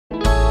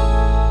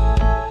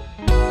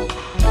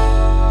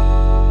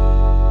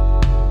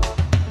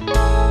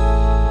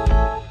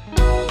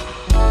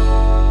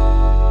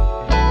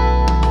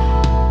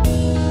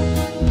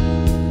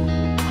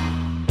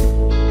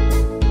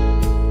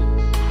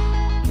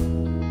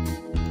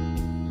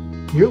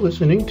You're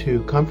listening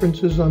to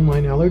Conferences on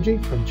Lyme Allergy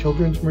from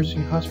Children's Mercy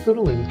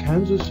Hospital in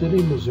Kansas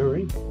City,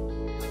 Missouri.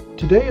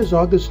 Today is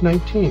August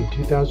 19,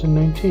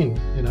 2019,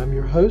 and I'm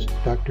your host,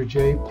 Dr.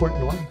 Jay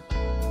Portnoy.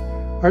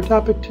 Our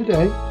topic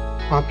today,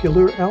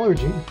 ocular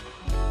allergy.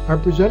 Our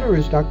presenter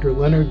is Dr.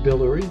 Leonard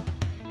Bielory.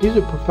 He's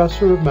a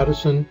professor of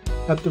medicine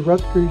at the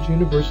Rutgers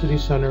University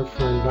Center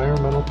for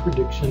Environmental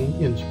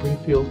Prediction in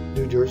Springfield,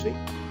 New Jersey.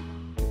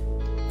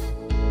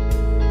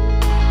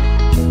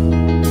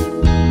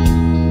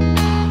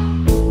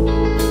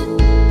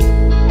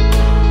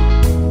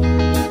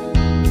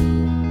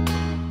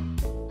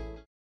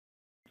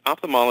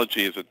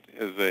 Ophthalmology is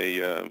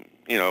a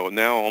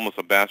now almost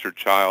a bastard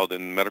child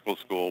in medical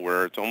school,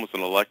 where it's almost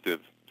an elective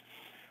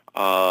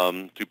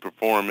to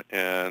perform,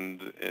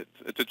 and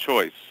it's a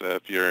choice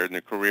if you're in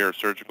a career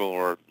surgical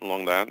or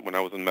along that. When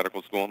I was in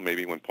medical school,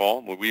 maybe when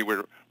we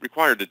were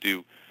required to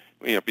do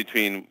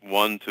between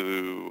 1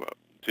 to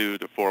 2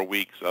 to 4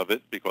 weeks of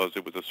it, because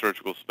it was a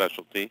surgical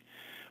specialty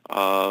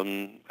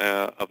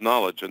of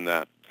knowledge in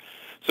that.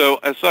 So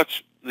as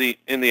such,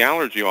 in the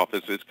allergy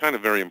office, it's kind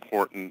of very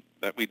important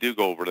that we do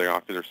go over the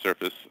ocular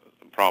surface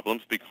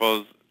problems,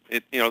 because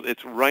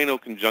it's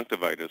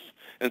rhinoconjunctivitis,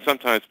 and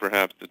sometimes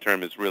perhaps the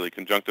term is really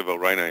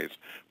conjunctivorhinitis,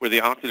 where the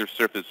ocular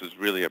surface is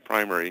really a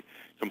primary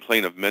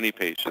complaint of many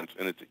patients,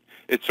 and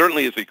it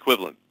certainly is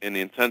equivalent in the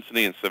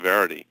intensity and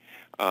severity.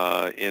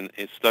 In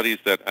studies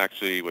that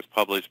actually was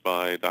published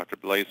by Dr.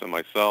 Blaze and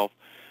myself,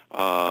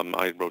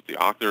 I wrote the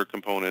ocular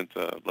component.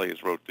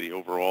 Blaze wrote the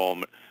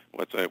overall,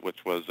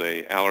 which was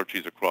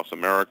allergies across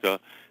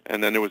America,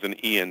 and then there was an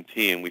ENT,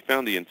 and we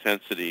found the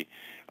intensity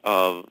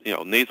of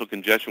nasal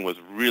congestion was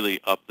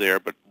really up there,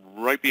 but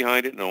right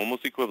behind it and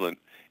almost equivalent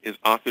is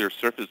ocular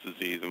surface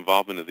disease,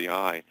 involvement of the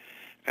eye,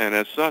 and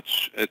as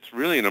such, it's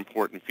really an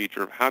important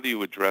feature of how do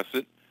you address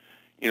it.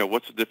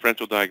 What's the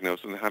differential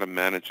diagnosis and how to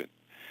manage it.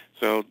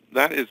 So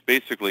that is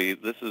basically,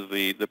 this is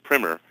the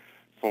primer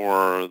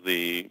for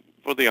the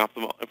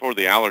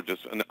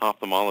allergist in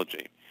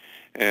ophthalmology.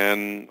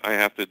 And I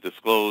have to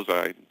disclose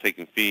I'm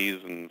taking fees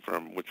and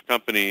from which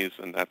companies,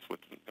 and that's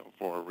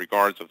for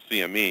regards of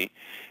CME,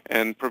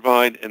 and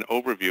provide an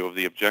overview of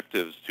the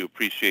objectives to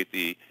appreciate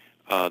the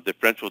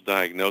differential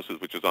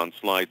diagnosis, which is on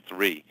slide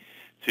 3,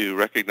 to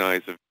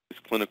recognize the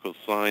clinical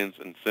signs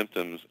and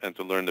symptoms and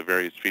to learn the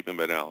various treatment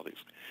modalities.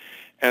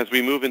 As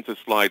we move into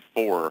slide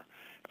 4,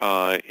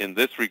 in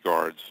this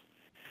regards,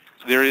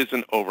 there is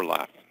an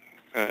overlap.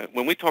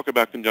 When we talk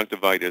about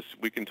conjunctivitis,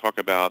 we can talk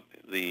about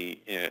the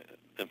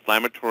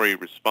inflammatory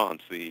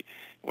response, the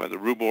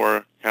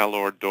rubor,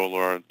 calor,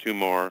 dolor,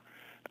 tumor,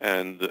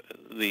 and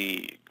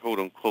the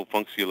quote-unquote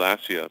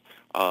functiolacia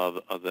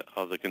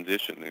of the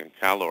condition, and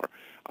calor,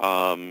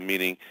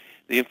 meaning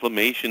the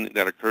inflammation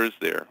that occurs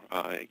there.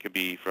 It could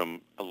be from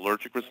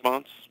allergic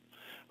response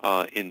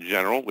in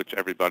general, which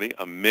everybody,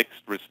 a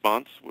mixed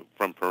response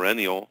from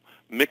perennial,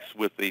 mixed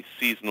with a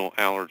seasonal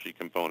allergy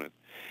component.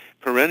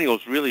 Perennial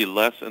is really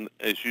less, and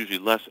is usually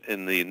less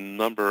in the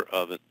number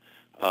of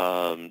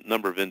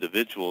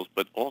individuals,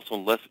 but also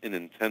less in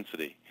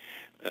intensity.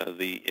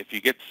 If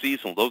you get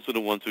seasonal, those are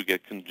the ones who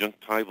get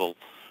conjunctival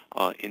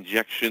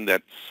injection,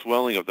 that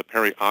swelling of the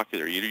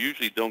periocular. You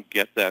usually don't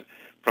get that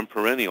from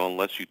perennial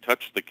unless you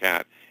touch the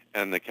cat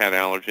and the cat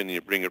allergen and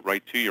you bring it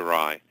right to your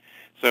eye.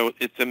 So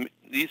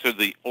these are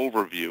the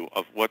overview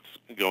of what's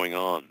going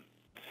on.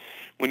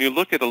 When you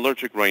look at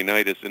allergic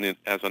rhinitis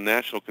as a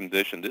national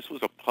condition, this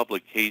was a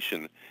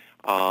publication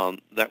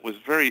that was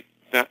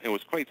it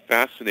was quite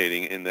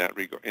fascinating in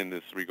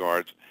this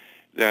regards,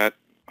 that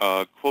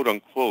quote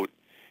unquote,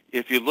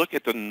 if you look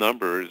at the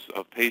numbers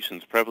of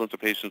patients, prevalence of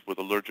patients with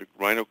allergic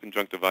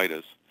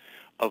rhinoconjunctivitis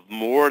of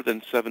more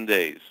than 7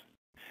 days,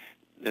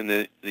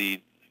 then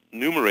the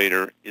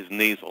numerator is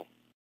nasal.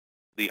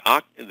 The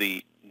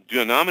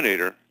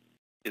denominator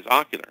is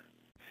ocular.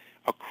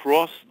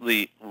 Across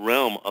the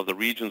realm of the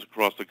regions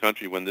across the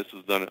country, when this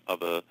is done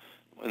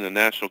in a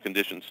national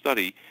condition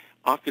study,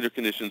 ocular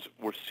conditions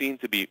were seen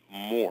to be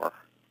more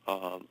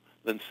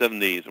than 7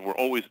 days, and were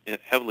always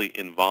heavily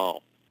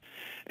involved.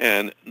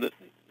 And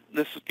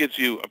this gives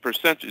you a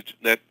percentage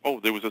that,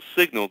 there was a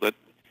signal that,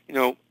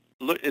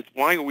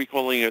 why are we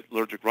calling it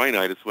allergic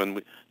rhinitis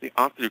when the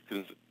ocular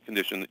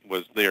condition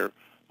was there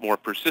more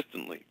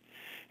persistently?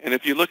 And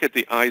if you look at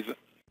the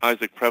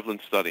Isaac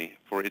prevalence study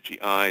for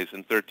itchy eyes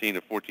in 13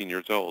 to 14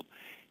 years old,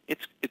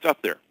 it's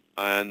up there.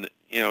 And,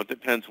 it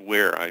depends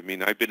where. I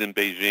mean, I've been in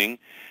Beijing,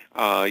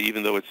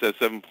 even though it says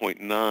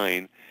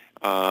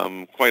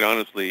 7.9, quite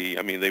honestly,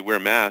 I mean, they wear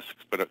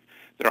masks, but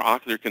their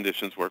ocular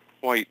conditions were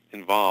quite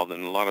involved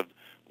in a lot of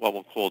what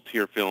we'll call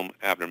tear film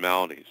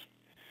abnormalities.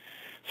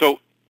 So,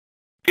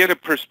 get a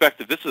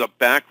perspective. This is a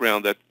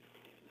background that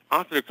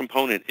ocular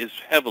component is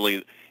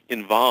heavily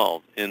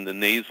involved in the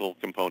nasal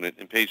component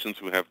in patients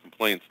who have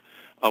complaints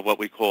of what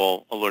we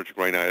call allergic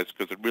rhinitis,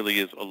 because it really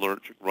is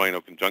allergic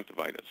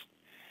rhinoconjunctivitis.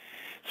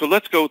 So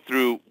let's go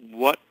through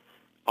what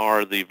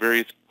are the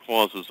various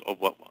causes of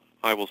what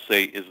I will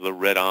say is the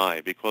red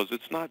eye, because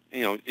it's not,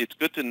 it's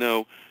good to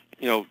know,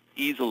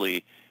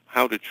 easily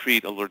how to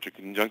treat allergic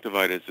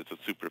conjunctivitis.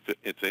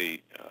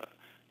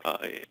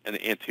 An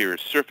anterior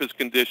surface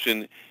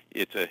condition.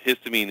 It's a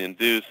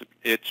histamine-induced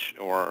itch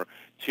or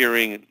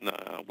tearing,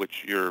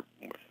 which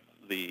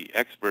the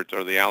experts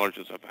or the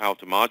allergists of how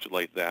to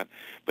modulate that.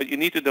 But you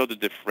need to know the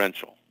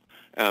differential,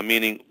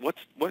 meaning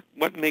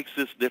what makes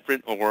this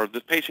different, or if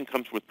the patient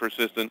comes with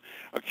persistent,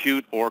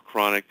 acute, or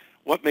chronic,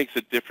 what makes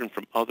it different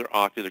from other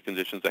ocular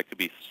conditions that could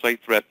be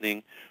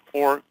sight-threatening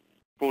or,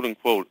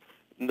 quote-unquote,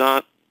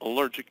 not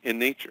allergic in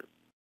nature.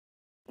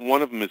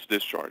 One of them is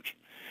discharge.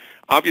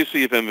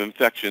 Obviously, if you have an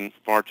infection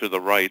far to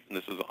the right, and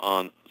this is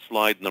on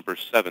slide number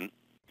 7,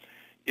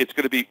 it's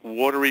going to be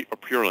watery or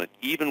purulent,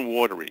 even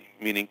watery,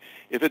 meaning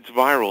if it's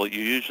viral,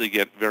 you usually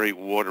get very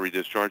watery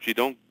discharge. You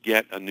don't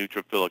get a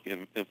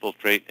neutrophilic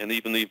infiltrate, and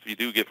even if you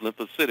do get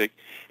lymphocytic,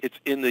 it's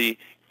in the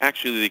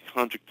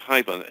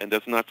conjunctiva and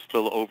does not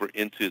spill over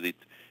into the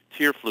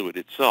tear fluid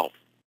itself.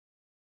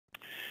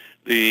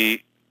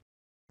 The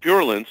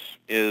purulence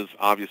is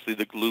obviously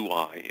the glue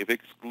eye. If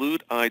it's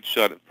glued-eyed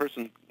shut, a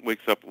person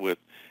wakes up with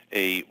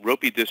a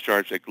ropey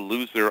discharge that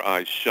glues their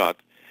eyes shut,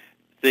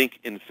 think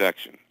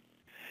infection.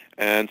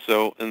 And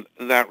so in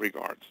that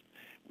regards,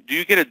 do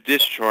you get a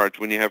discharge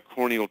when you have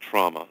corneal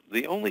trauma?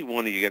 The only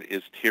one you get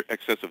is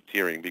excessive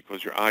tearing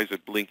because your eyes are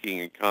blinking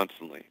and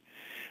constantly.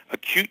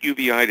 Acute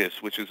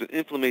uveitis, which is an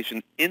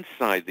inflammation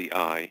inside the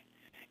eye,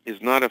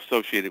 is not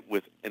associated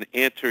with an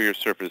anterior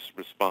surface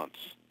response.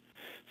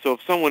 So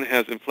if someone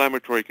has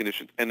inflammatory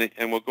conditions, and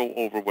we'll go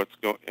over what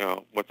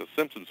the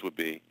symptoms would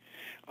be,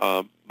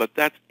 but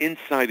that's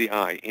inside the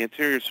eye.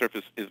 Anterior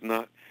surface is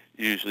not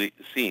usually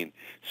seen.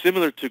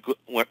 Similar to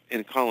what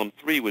in column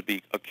 3 would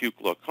be acute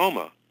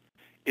glaucoma,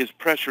 is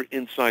pressure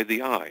inside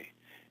the eye,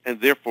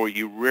 and therefore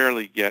you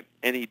rarely get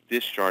any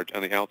discharge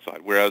on the outside.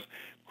 Whereas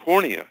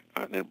cornea,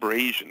 an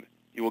abrasion,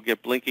 you will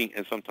get blinking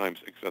and sometimes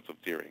excessive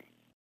tearing.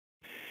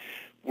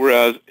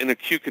 Whereas in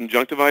acute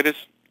conjunctivitis,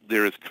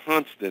 there is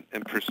constant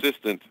and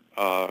persistent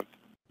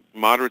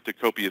moderate to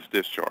copious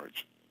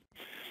discharge.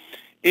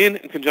 In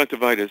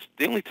conjunctivitis,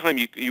 the only time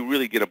you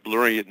really get a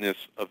blurriness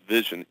of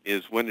vision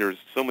is when there's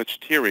so much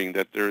tearing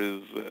that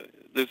there's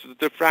a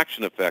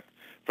diffraction effect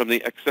from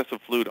the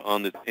excessive fluid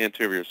on the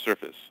anterior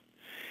surface.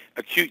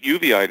 Acute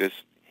uveitis,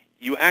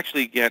 you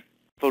actually get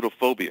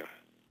photophobia,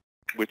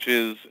 which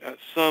is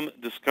some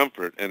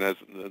discomfort, and as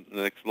the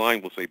next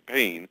line will say,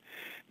 pain,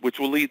 which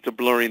will lead to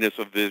blurriness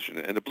of vision.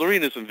 And the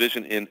blurriness of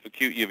vision in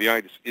acute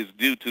uveitis is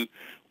due to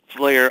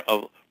flare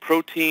of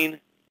protein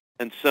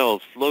and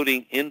cells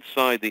floating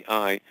inside the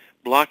eye,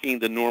 blocking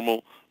the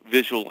normal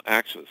visual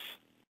axis.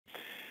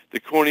 The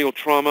corneal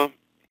trauma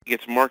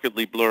gets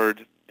markedly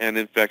blurred, and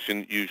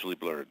infection usually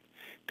blurred.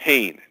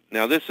 Pain.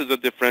 Now, this is a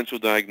differential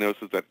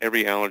diagnosis that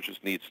every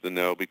allergist needs to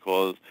know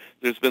because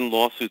there's been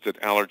lawsuits that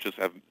allergists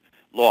have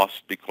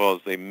lost because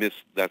they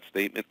missed that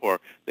statement, or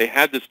they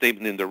had the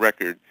statement in the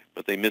record,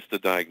 but they missed the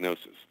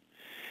diagnosis.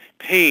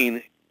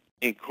 Pain,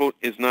 in quote,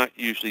 is not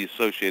usually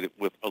associated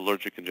with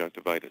allergic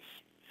conjunctivitis.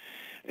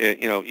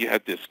 You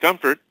have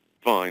discomfort,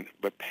 fine,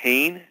 but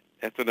pain,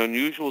 that's an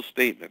unusual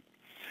statement.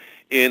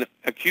 In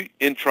acute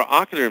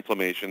intraocular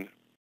inflammation,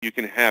 you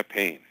can have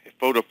pain.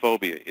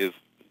 Photophobia is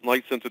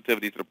light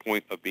sensitivity to the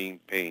point of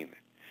being pain.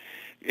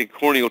 In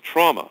corneal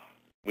trauma,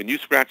 when you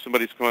scratch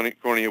somebody's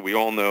cornea, we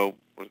all know,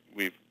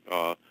 we've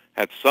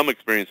had some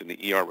experience in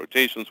the ER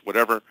rotations,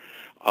 whatever,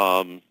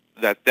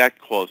 that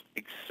caused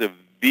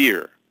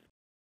severe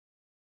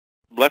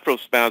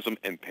blepharospasm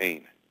and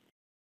pain.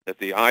 That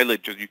the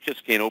eyelid, you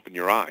just can't open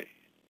your eye.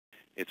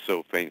 It's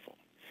so painful.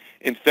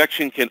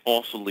 Infection can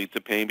also lead to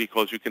pain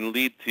because you can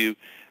lead to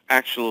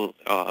actual,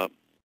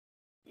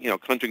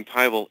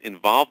 conjunctival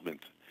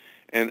involvement.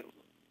 And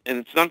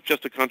it's not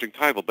just the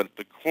conjunctival, but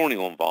the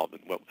corneal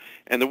involvement.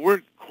 And the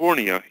word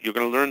cornea, you're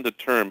going to learn the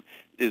term,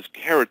 is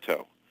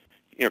kerato.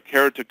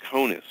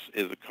 Keratoconus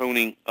is the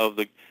coning of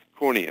the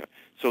cornea.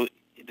 So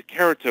the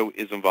kerato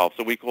is involved.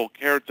 So we call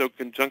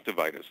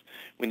keratoconjunctivitis.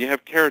 When you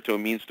have kerato, it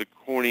means the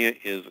cornea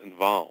is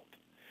involved.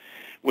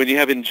 When you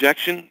have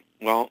injection,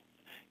 well,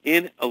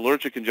 in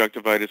allergic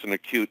conjunctivitis and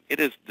acute, it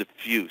is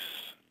diffuse.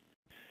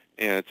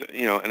 And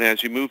and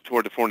as you move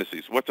toward the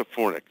fornices, what's a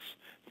fornix?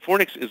 The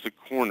fornix is the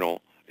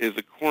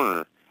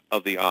corner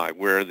of the eye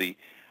where the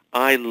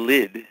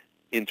eyelid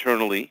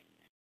internally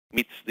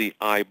meets the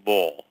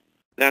eyeball.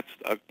 That's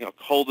a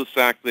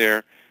cul-de-sac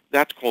there.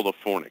 That's called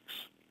a fornix.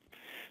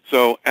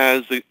 So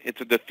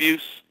it's a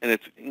diffuse, and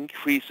it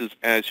increases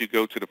as you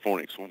go to the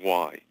fornix.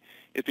 Why?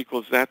 It's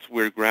because that's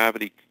where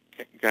gravity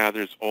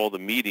gathers all the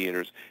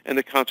mediators, and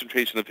the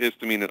concentration of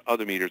histamine and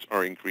other mediators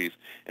are increased,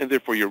 and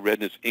therefore your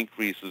redness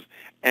increases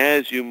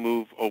as you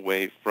move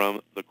away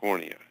from the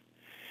cornea.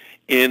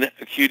 In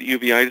acute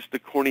uveitis, the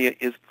cornea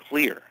is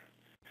clear,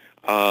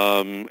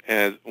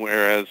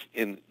 whereas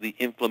in the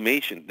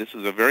inflammation, this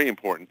is a very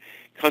important,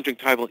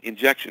 conjunctival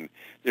injection,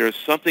 there is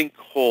something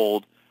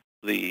called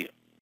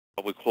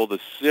what we call the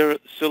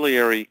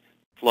ciliary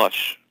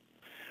flush,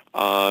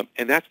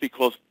 and that's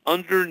because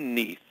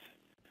underneath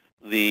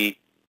the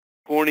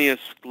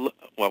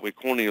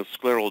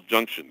corneoscleral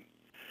junction,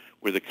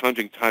 where the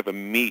conjunctiva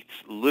meets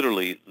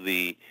literally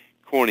the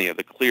cornea.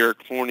 The clear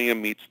cornea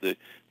meets the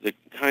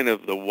kind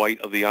of the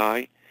white of the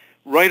eye.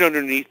 Right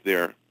underneath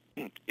there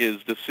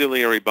is the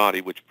ciliary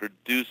body, which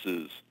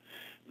produces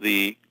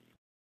the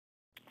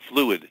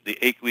fluid, the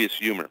aqueous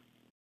humor.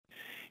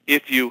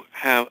 If you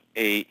have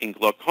in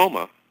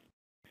glaucoma,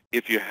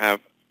 if you have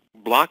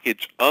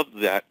blockage of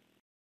that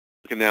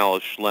canal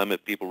of Schlemm,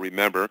 if people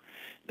remember,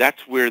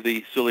 that's where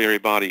the ciliary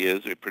body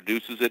is. It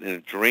produces it and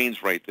it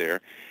drains right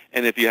there.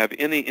 And if you have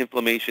any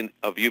inflammation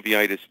of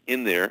uveitis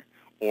in there,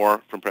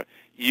 or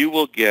you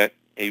will get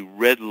a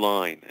red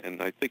line.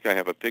 And I think I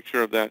have a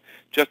picture of that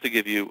just to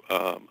give you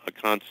a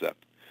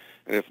concept.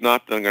 And if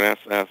not, then I'm going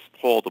to ask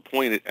Paul to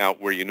point it out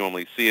where you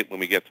normally see it when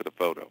we get to the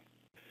photo.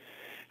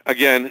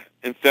 Again,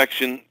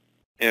 infection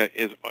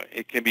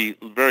it can be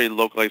very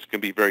localized,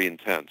 can be very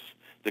intense.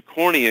 The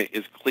cornea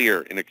is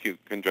clear in acute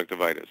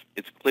conjunctivitis.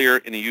 It's clear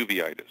in a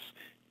uveitis.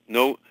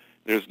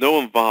 There's no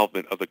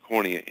involvement of the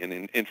cornea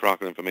in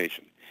intraocular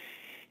inflammation.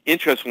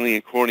 Interestingly,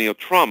 in corneal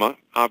trauma,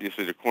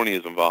 obviously the cornea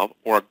is involved,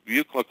 or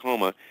acute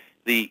glaucoma,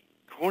 the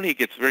cornea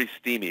gets very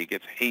steamy, it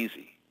gets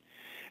hazy.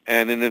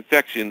 And in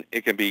infection,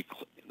 it can be,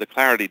 the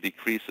clarity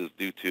decreases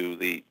due to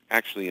the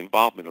actually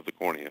involvement of the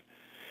cornea.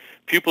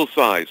 Pupil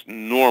size,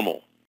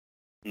 normal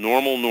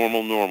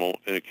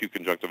in acute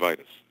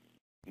conjunctivitis.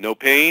 No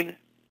pain,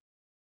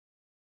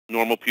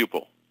 normal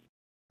pupil.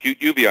 Acute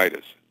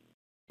uveitis,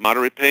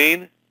 moderate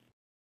pain,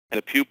 and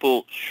the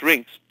pupil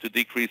shrinks to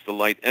decrease the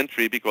light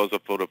entry because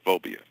of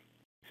photophobia.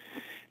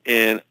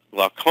 In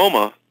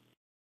glaucoma,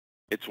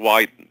 it's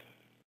widened.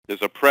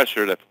 There's a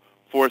pressure that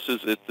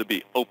forces it to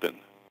be open.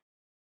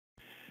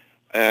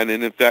 And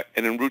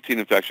in routine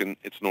infection,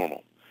 it's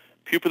normal.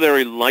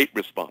 Pupillary light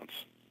response,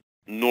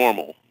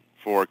 normal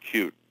for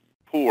acute.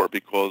 Poor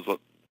because of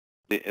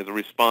the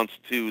response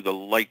to the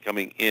light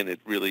coming in,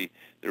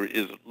 there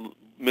is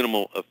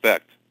minimal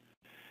effect.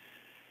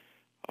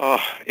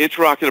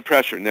 Intraocular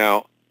pressure.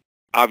 Now,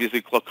 obviously,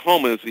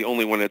 glaucoma is the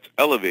only one that's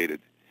elevated.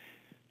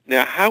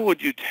 Now, how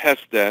would you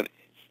test that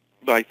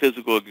by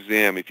physical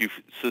exam if you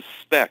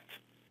suspect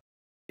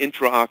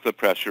intraocular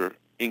pressure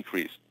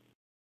increased?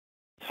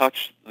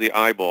 Touch the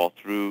eyeball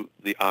through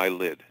the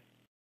eyelid.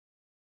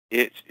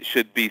 It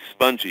should be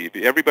spongy. If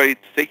everybody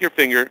take your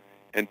finger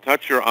and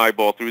touch your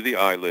eyeball through the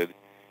eyelid,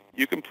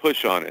 you can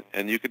push on it,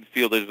 and you can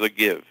feel there's a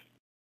give.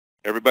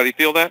 Everybody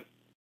feel that?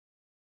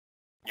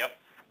 Yep.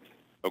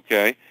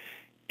 Okay.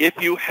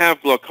 If you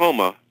have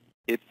glaucoma,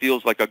 it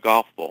feels like a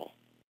golf ball.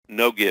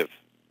 No give.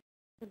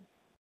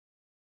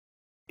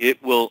 You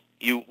will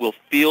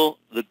feel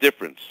the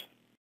difference.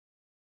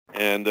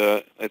 And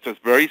it's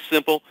just very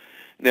simple.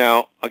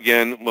 Now,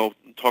 again, we'll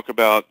talk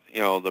about,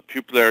 the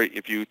pupillary.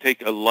 If you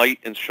take a light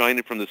and shine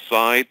it from the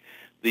side,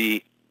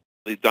 the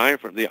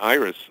diaphragm, the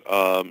iris,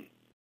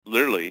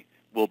 literally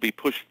will be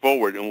pushed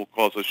forward and will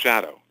cause a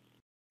shadow.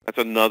 That's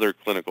another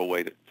clinical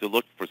way to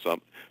look for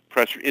some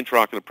pressure,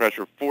 intraocular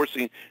pressure,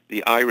 forcing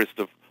the iris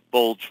to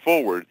bulge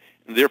forward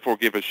and therefore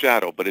give a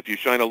shadow. But if you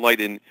shine a light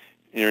in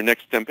your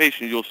next 10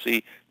 patients, you'll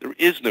see there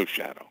is no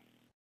shadow.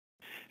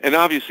 And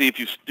obviously, if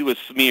you do a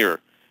smear,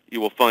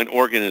 you will find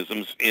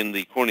organisms in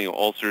the corneal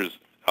ulcers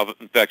of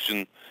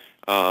infection,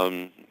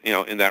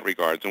 in that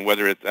regards. And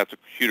whether that's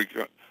acute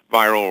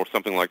viral or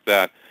something like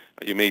that,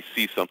 you may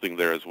see something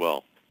there as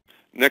well.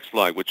 Next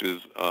slide, which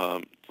is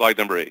slide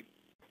number 8.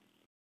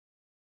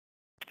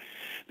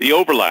 The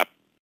overlap.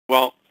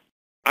 Well,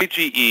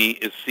 IgE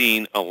is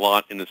seen a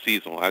lot in the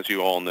seasonal, as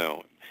you all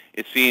know.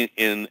 It's seen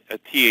in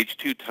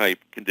Th2 type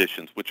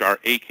conditions, which are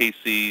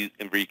AKCs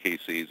and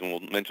VKCs, and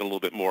we'll mention a little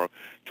bit more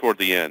toward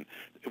the end,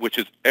 which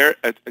is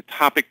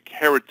atopic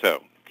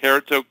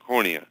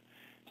keratocornea,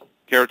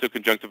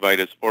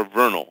 keratoconjunctivitis, or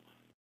vernal,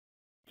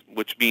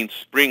 which means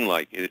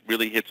spring-like. It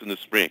really hits in the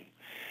spring.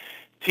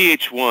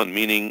 Th1,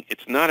 meaning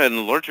it's not an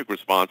allergic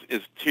response,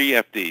 is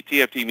TFD.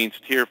 TFD means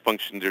tear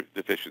function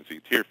deficiency,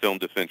 tear film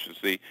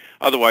deficiency,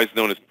 otherwise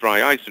known as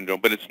dry eye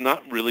syndrome, but it's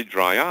not really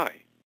dry eye.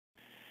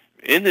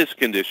 In this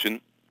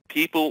condition,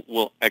 people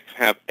will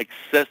have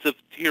excessive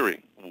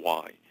tearing.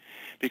 Why?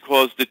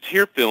 Because the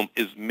tear film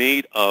is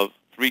made of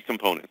 3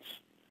 components.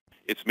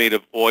 It's made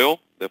of oil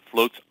that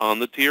floats on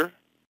the tear.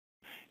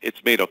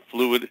 It's made of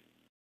fluid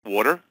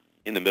water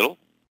in the middle.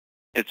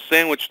 It's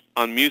sandwiched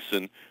on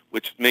mucin,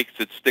 which makes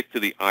it stick to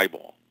the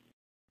eyeball.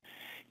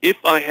 If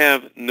I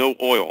have no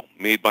oil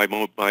made by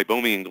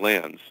meibomian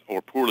glands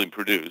or poorly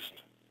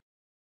produced,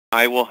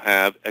 I will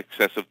have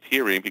excessive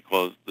tearing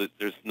because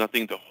there's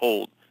nothing to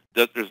hold.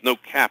 There's no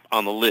cap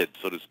on the lid,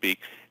 so to speak,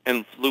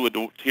 and fluid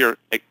tear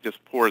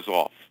just pours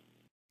off.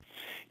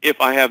 If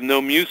I have no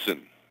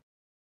mucin,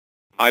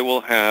 I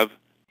will have,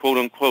 quote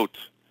unquote,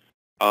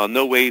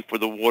 no way for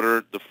the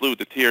water, the fluid,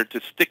 the tear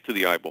to stick to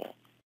the eyeball.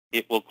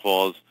 It will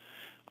cause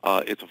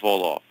it to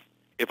fall off.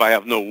 If I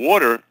have no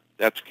water,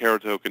 that's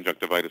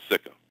keratoconjunctivitis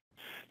sicca.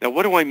 Now,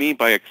 what do I mean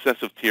by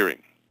excessive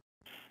tearing?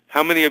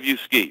 How many of you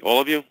ski? All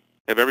of you?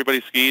 Have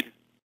everybody skied?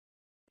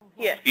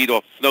 Yes. Skied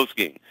off snow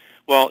skiing.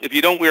 Well, if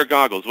you don't wear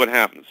goggles, what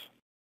happens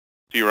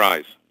to your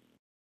eyes?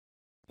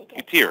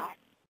 You tear.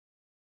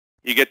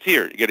 You get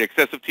tears. You get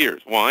excessive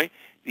tears. Why?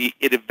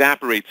 It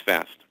evaporates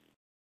fast,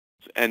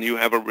 and you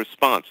have a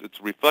response. Its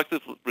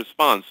reflective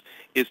response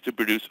is to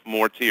produce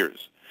more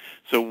tears.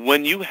 So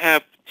when you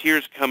have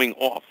tears coming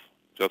off,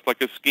 just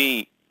like a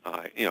skiing,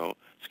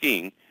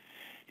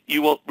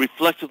 you will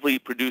reflexively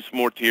produce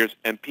more tears,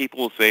 and people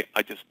will say,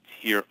 I just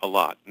tear a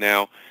lot.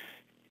 Now,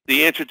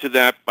 the answer to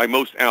that by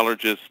most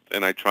allergists,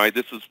 and I tried,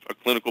 this is a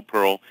clinical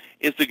pearl,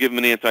 is to give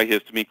them an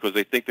antihistamine because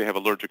they think they have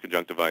allergic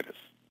conjunctivitis.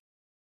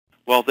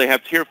 Well, if they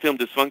have tear film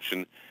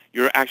dysfunction,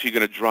 you're actually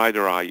going to dry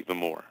their eye even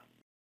more.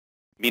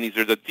 Meaning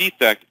there's a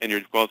defect, and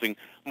you're causing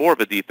more of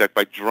a defect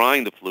by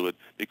drying the fluid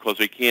because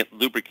they can't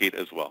lubricate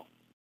as well.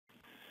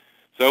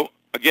 So,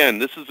 again,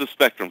 this is the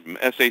spectrum from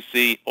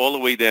SAC all the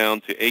way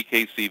down to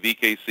AKC,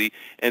 VKC,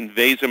 and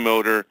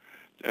vasomotor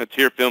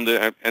tear film.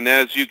 And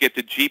as you get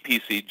to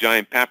GPC,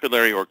 giant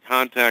papillary or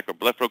contact or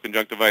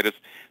blepharoconjunctivitis,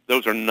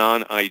 those are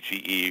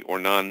non-IgE or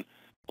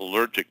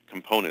non-allergic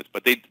components.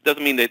 But it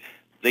doesn't mean that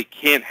they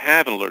can't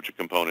have an allergic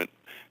component,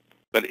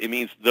 but it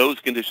means those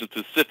conditions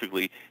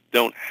specifically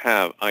don't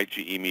have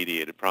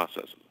IgE-mediated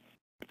processes.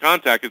 The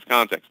contact is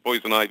contact,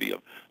 poison ivy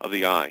of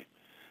the eye.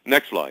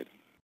 Next slide.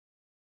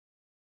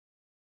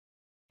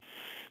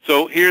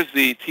 So here's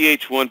the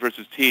Th1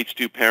 versus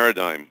Th2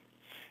 paradigm.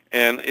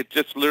 And it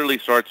just literally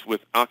starts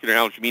with ocular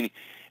allergy, meaning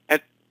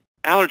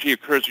allergy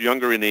occurs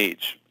younger in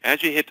age.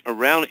 As you hit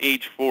around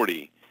age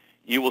 40,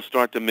 you will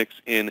start to mix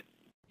in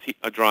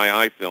a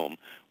dry eye film,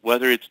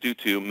 whether it's due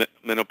to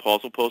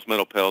menopausal,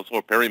 postmenopausal,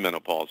 or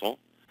perimenopausal,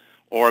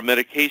 or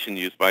medication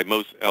used by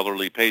most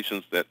elderly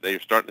patients that they're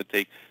starting to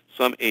take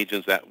some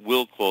agents that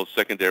will cause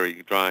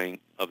secondary drying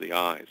of the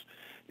eyes.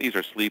 These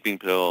are sleeping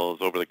pills,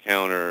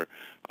 over-the-counter,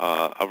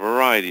 a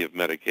variety of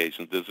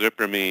medications, the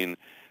Zipramine.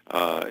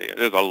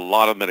 There's a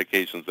lot of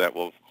medications that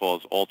will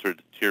cause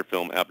altered tear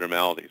film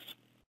abnormalities.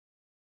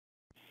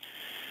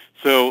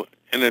 So,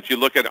 and if you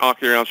look at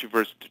ocular allergy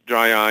versus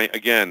dry eye,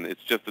 again,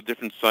 it's just the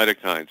different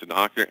cytokines. In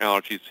ocular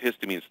allergies,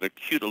 histamine is an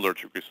acute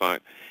allergic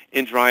response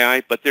in dry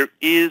eye, but there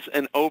is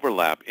an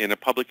overlap in a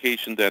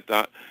publication that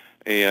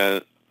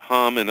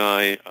Ham and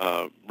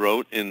I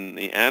wrote in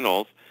the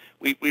annals.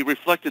 We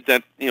reflected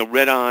that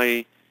red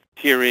eye,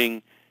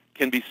 tearing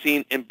can be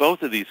seen in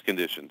both of these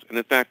conditions, and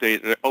in fact,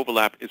 the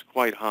overlap is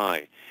quite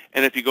high.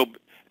 And if you go,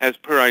 as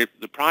per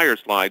the prior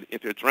slide,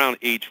 if it's around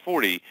age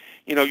 40,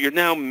 you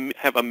now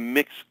have a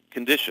mixed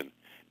condition.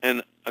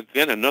 And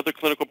again, another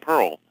clinical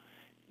pearl.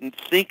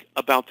 Think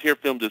about tear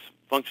film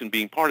dysfunction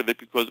being part of it,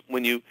 because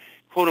when you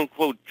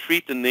quote-unquote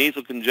treat the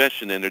nasal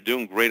congestion, and they're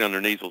doing great on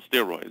their nasal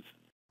steroids,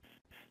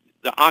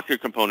 the ocular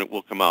component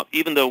will come out.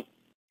 Even though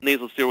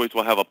nasal steroids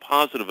will have a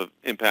positive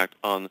impact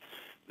on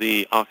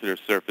the ocular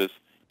surface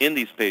in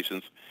these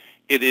patients,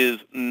 it is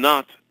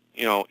not,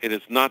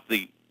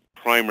 the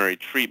primary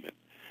treatment.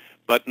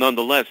 But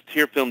nonetheless,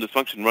 tear film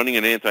dysfunction, running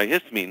an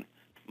antihistamine,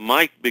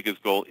 my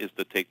biggest goal is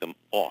to take them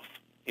off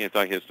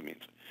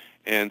antihistamines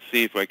and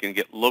see if I can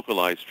get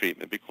localized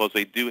treatment, because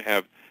they do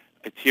have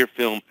a tear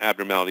film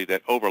abnormality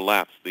that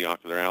overlaps the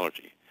ocular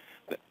allergy.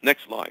 The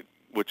next slide,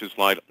 which is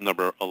slide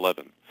number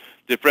 11.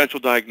 Differential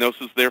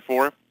diagnosis,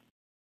 therefore.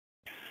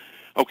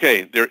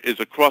 Okay, there is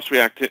a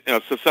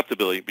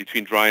susceptibility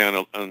between dry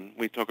eye and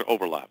we talk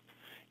overlap.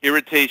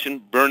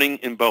 Irritation, burning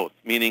in both,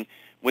 meaning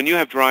when you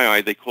have dry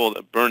eye, they call it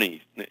a burning.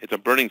 It's a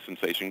burning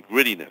sensation,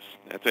 grittiness.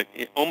 That's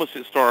almost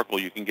historical.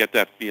 You can get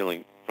that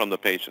feeling from the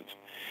patients.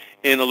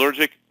 In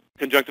allergic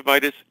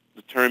conjunctivitis,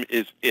 the term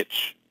is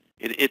itch.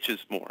 It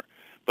itches more.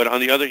 But on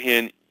the other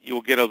hand,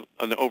 you'll get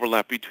an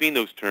overlap between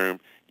those terms.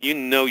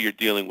 You're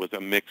dealing with a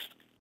mixed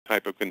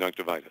type of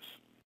conjunctivitis.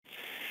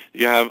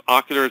 You have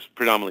oculars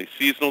predominantly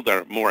seasonal that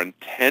are more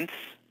intense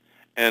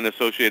and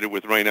associated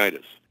with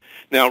rhinitis.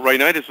 Now,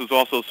 rhinitis is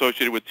also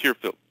associated with tear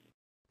film.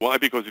 Why?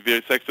 Because if you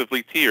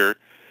excessively tear,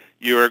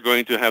 you are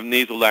going to have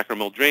nasal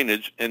lacrimal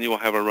drainage, and you will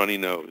have a runny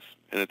nose,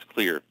 and it's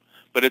clear.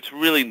 But it's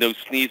really no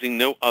sneezing,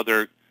 no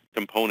other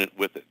component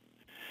with it.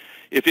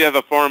 If you have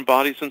a foreign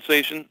body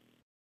sensation,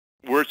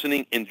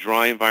 worsening in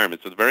dry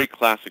environments, a very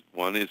classic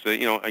one is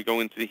that, I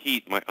go into the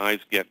heat, my eyes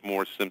get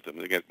more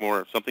symptoms. I get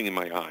more something in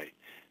my eye.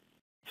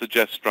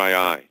 Suggests dry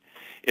eye.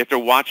 If they're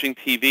watching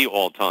TV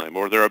all the time,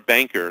 or they're a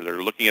banker,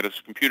 they're looking at a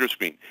computer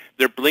screen,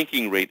 their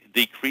blinking rate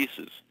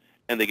decreases,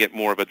 and they get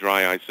more of a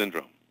dry eye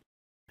syndrome.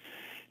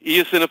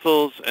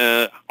 Eosinophils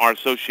are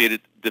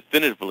associated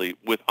definitively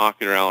with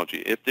ocular allergy.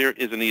 If there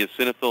is an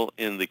eosinophil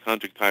in the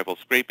conjunctival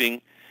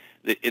scraping,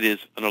 it is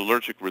an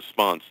allergic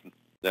response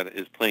that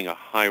is playing a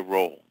high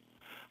role.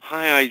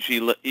 High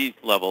IgE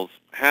levels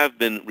have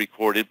been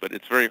recorded, but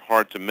it's very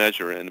hard to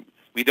measure, and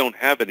we don't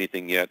have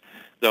anything yet,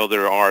 though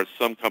there are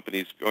some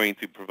companies going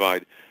to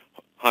provide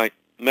high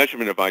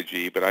measurement of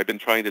IgE, but I've been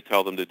trying to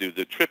tell them to do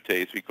the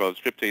tryptase, because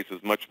tryptase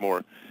is much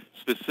more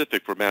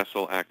specific for mast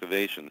cell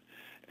activation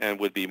and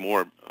would be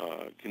more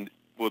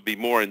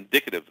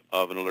indicative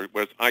of an alert,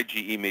 whereas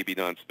IgE may be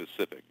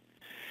non-specific.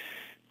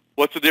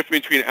 What's the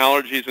difference between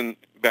allergies and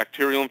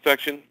bacterial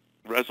infection?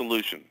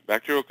 Resolution.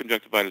 Bacterial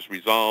conjunctivitis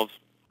resolves.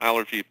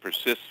 Allergy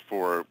persists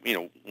for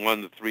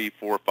 1 to 3,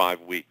 4,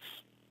 5 weeks.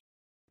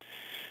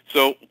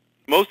 So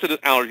Most of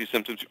the allergy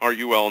symptoms,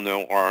 you well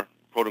know, are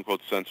quote-unquote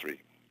sensory.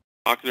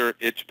 Ocular,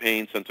 itch,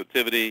 pain,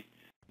 sensitivity,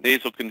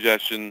 nasal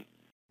congestion,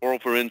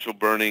 oropharyngeal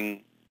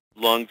burning,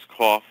 lungs,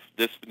 cough,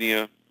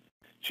 dyspnea,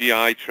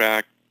 GI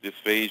tract,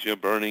 dysphagia,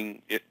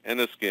 burning, and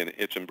the skin,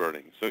 itch and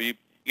burning. So you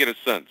get a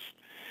sense.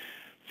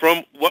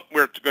 From what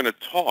we're going to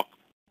talk,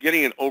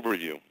 getting an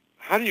overview,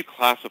 how do you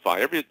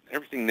classify?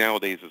 Everything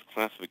nowadays is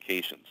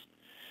classifications.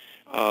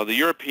 The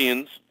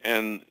Europeans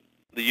and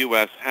the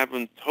U.S.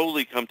 haven't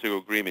totally come to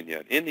agreement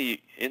yet.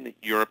 In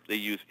Europe, they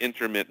use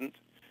intermittent,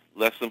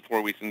 less than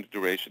 4 weeks in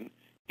duration.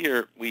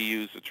 Here, we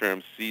use the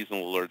term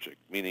seasonal allergic,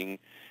 meaning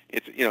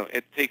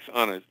it takes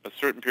on a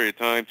certain period of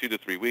time, 2 to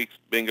 3 weeks,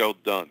 bingo,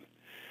 done.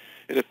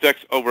 It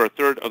affects over a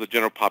third of the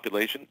general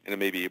population, and it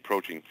may be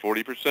approaching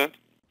 40%.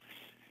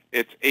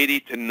 It's 80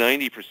 to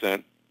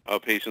 90%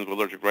 of patients with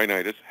allergic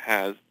rhinitis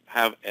have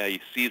a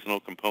seasonal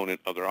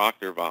component of their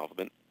ocular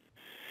involvement.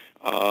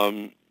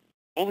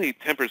 Only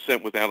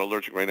 10% without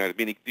allergic rhinitis,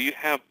 meaning do you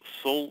have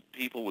sole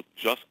people with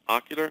just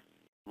ocular?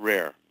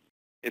 Rare.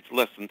 It's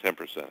less than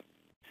 10%.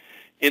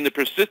 In the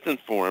persistent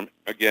form,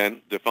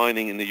 again,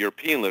 defining in the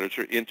European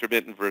literature,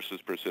 intermittent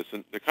versus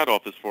persistent, the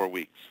cutoff is 4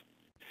 weeks.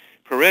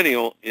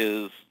 Perennial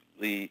is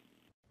the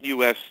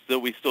U.S.,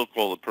 we still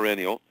call it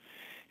perennial.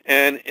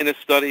 And in a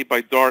study by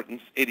Darton,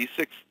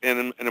 86,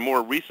 and in a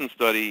more recent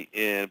study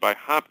by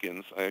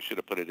Hopkins, I should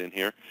have put it in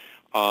here,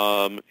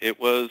 it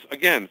was,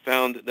 again,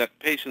 found that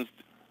patients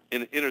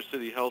in inner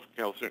city health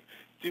care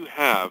do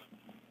have,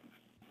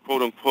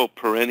 quote-unquote,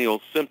 perennial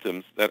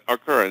symptoms that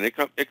occur, and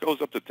it goes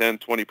up to 10,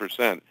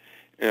 20%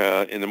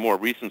 in the more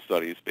recent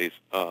studies based,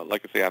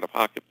 like I say, out of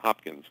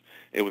Hopkins.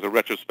 It was a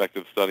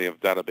retrospective study of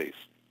database.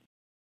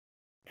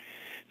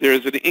 There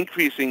is an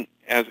increasing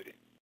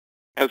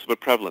asthma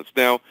prevalence.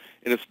 Now,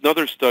 in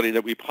another study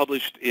that we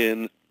published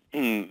in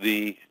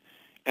the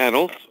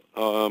Annals,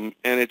 and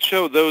it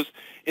showed those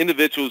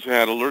individuals who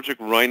had allergic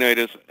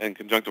rhinitis and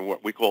conjunctivitis,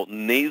 what we call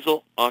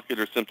nasal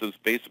ocular symptoms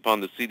based upon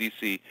the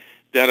CDC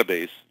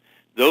database,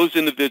 those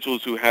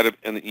individuals who had it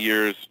in the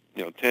years,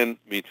 10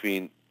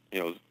 between,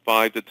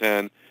 5 to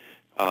 10,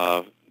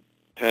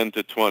 10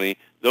 to 20,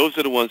 those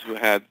are the ones who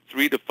had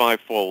 3 to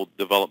 5-fold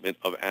development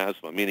of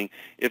asthma, meaning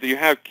if you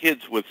have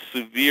kids with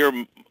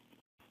severe,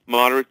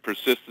 moderate,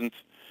 persistent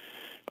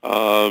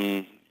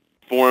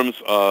forms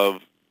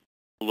of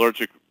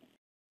allergic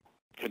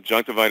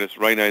conjunctivitis,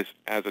 rhinitis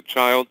as a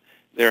child,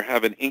 they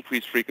have an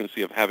increased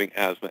frequency of having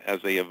asthma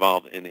as they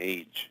evolve in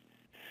age.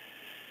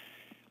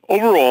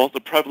 Overall,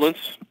 the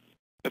prevalence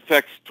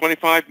affects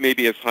 25,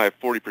 maybe as high as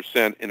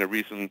 40% in a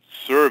recent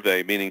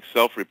survey, meaning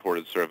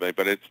self-reported survey,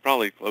 but it's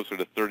probably closer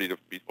to 30 to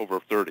over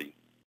 30.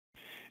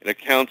 It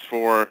accounts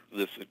for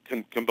this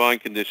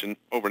combined condition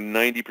over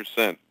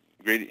 90%,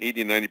 80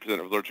 to 90%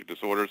 of allergic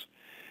disorders,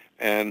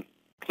 and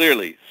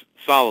clearly,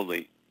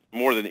 solidly,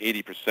 more than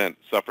 80%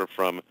 suffer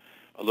from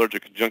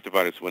allergic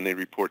conjunctivitis when they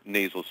report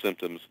nasal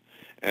symptoms,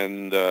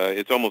 and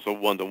it's almost a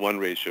 1-to-1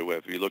 ratio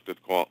if you looked at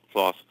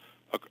CLOS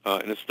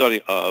in a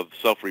study of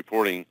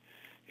self-reporting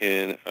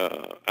in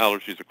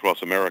allergies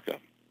across America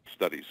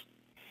studies.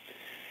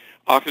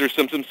 Ocular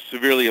symptoms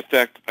severely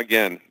affect,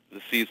 again,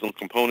 the seasonal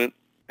component,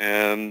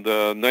 and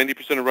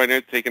 90% of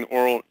rhinitis take an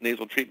oral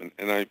nasal treatment,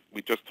 and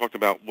we just talked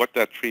about what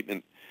that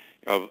treatment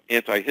of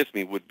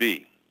antihistamine would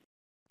be.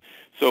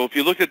 So if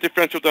you look at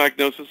differential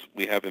diagnosis,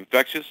 we have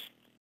infectious,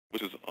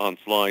 which is on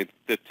slide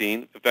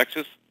 15,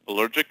 infectious,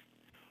 allergic,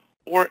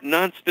 or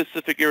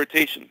nonspecific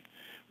irritation.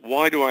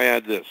 Why do I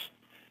add this?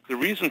 The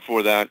reason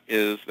for that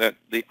is that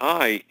the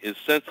eye is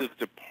sensitive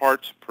to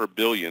parts per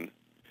billion,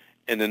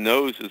 and the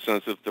nose is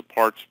sensitive to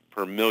parts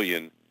per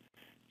million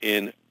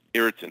in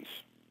irritants.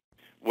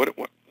 What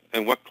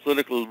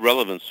clinical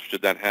relevance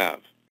should that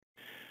have?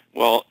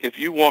 Well, if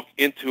you walk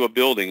into a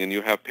building and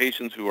you have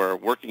patients who are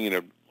working in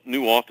a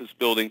new office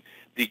building,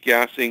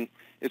 degassing,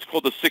 it's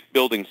called the sick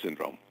building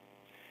syndrome.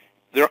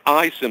 Their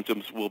eye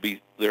symptoms will be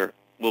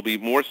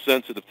more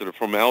sensitive to the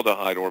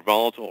formaldehyde or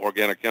volatile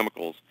organic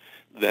chemicals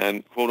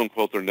than,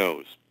 quote-unquote, their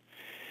nose.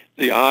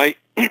 The eye,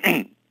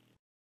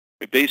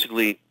 it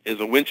basically is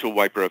a windshield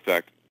wiper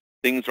effect.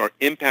 Things are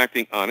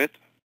impacting on it,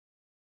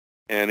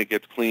 and it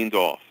gets cleaned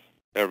off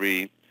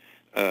every,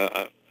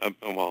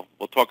 well,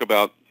 we'll talk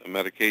about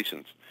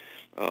medications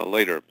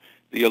later.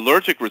 The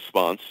allergic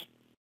response,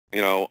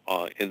 in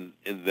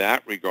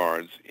that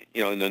regards,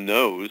 in the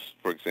nose,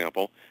 for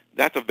example,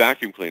 that's a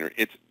vacuum cleaner.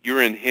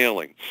 You're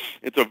inhaling.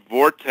 It's a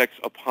vortex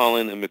of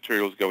pollen and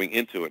materials going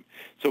into it.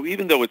 So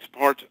even though it's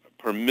parts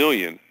per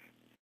million,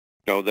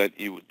 that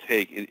you would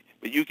take,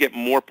 but you get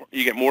more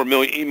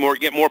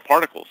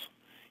particles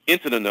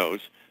into the nose,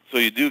 so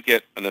you do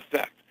get an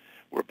effect.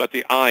 But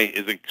the eye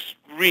is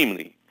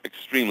extremely,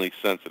 extremely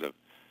sensitive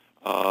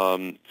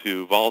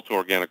to volatile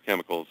organic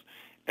chemicals,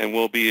 and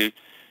will be,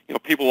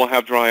 people will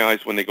have dry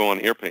eyes when they go on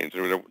airplanes.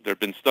 There have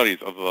been studies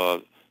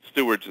of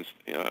stewards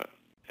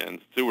and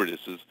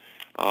stewardesses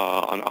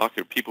on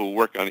ocular, people who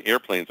work on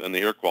airplanes and the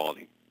air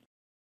quality.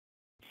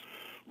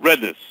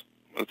 Redness.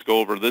 Let's go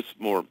over this,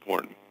 more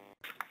important.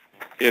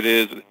 It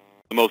is the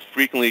most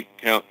frequently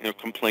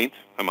complaint,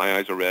 my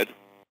eyes are red,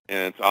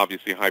 and it's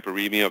obviously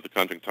hyperemia of the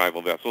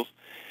conjunctival vessels.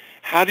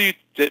 How do you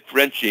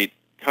differentiate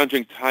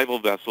conjunctival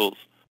vessels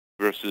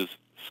versus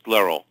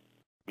scleral,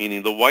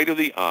 meaning the white of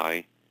the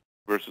eye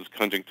versus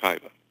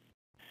conjunctiva?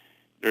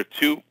 There are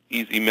two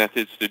easy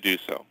methods to do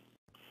so.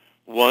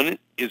 One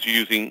is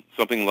using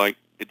something like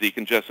a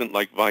decongestant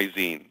like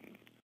Visine.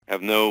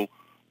 Have no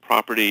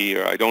property,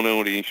 or I don't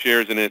know any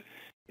shares in it.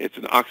 It's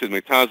an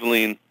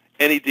oxymetazoline,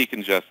 any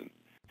decongestant.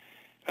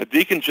 A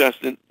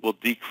decongestant will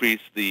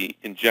decrease the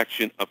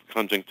injection of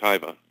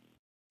conjunctiva,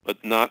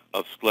 but not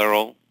of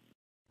scleral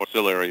or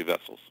ciliary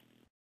vessels.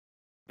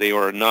 They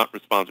are not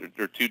responsive.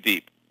 They're too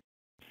deep.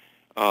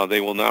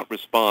 They will not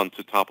respond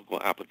to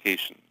topical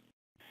application.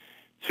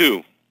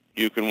 Two,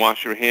 you can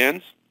wash your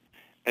hands,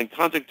 and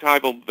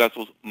conjunctival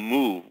vessels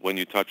move when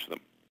you touch them.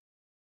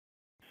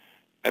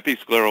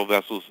 Episcleral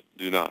vessels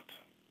do not.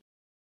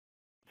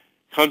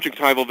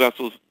 Conjunctival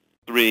vessels,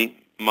 three,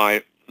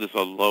 this is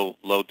a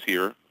low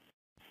tier,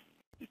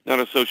 not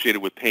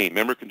associated with pain.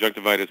 Remember,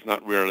 conjunctivitis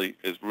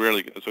is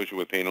rarely associated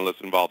with pain unless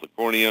it involves the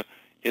cornea,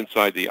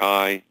 inside the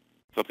eye,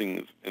 something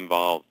is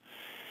involved.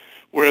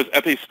 Whereas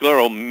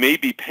episcleral may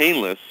be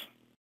painless,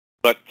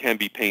 but can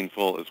be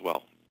painful as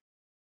well.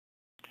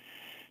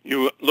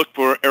 You look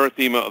for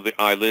erythema of the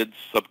eyelids.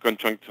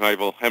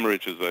 Subconjunctival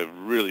hemorrhage is a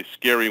really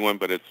scary one,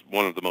 but it's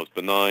one of the most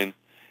benign.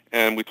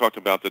 And we talked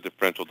about the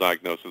differential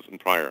diagnosis in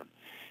prior.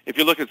 If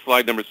you look at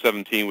slide number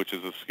 17, which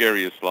is the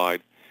scariest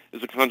slide,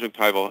 is a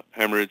conjunctival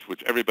hemorrhage,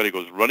 which everybody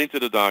goes running to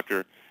the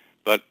doctor,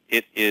 but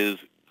it is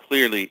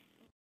clearly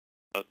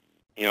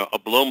a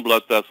blown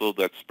blood vessel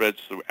that spreads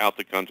throughout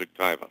the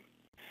conjunctiva.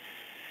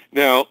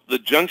 Now, the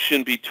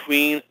junction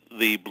between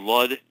the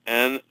blood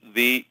and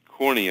the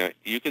cornea,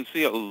 you can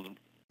see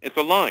it's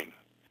a line.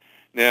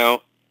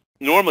 Now,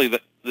 normally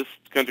this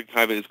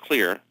conjunctiva is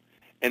clear,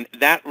 and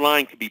that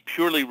line could be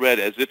purely red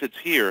as if it's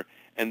here,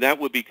 and that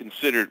would be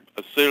considered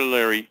a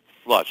ciliary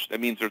flush. That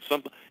means there's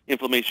some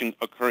inflammation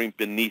occurring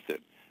beneath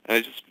it. And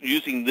I'm just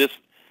using this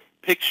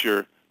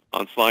picture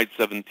on slide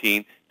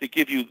 17 to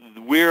give you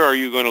where are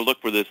you going to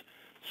look for this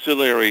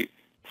ciliary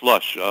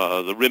flush,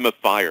 the rim of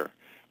fire.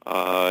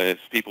 As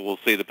people will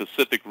say, the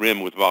Pacific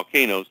Rim with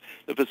volcanoes.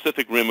 The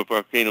Pacific Rim of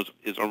volcanoes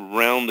is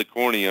around the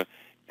cornea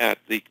at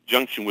the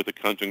junction with the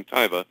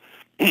conjunctiva.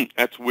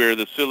 That's where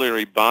the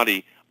ciliary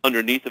body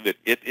underneath of it,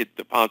 it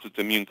deposits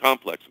immune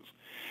complexes.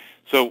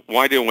 So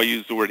why do I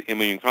use the word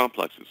immune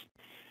complexes?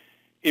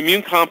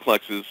 Immune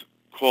complexes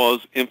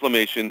cause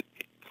inflammation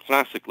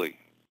classically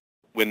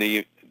when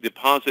they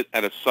deposit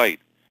at a site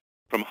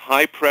from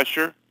high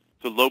pressure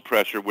to low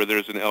pressure where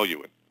there's an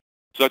eluate,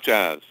 such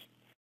as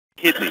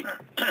kidney.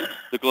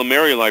 The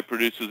glomeruli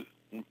produces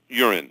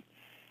urine.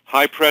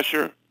 High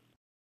pressure,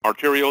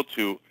 arterial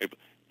through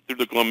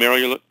the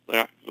glomeruli,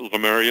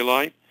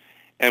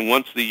 and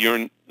once the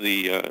urine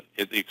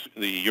is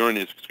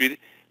excreted,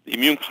 the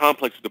immune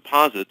complex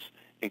deposits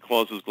and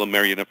causes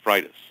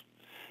glomerulonephritis.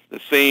 The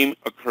same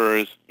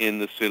occurs in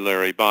the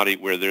ciliary body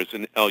where there's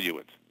an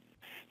eluate.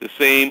 The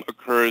same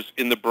occurs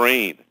in the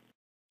brain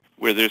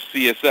where there's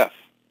CSF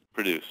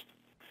produced.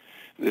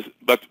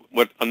 But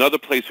what another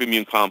place for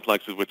immune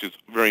complexes, which is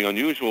very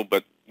unusual,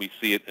 but we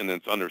see it and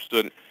it's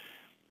understood,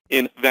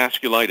 in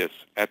vasculitis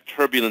at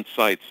turbulent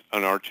sites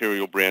on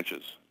arterial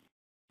branches.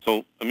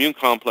 So immune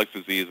complex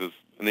disease is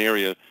an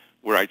area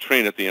where I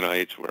trained at the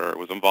NIH where it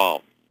was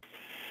involved.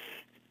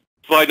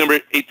 Slide number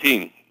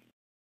 18.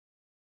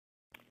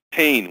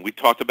 Pain, we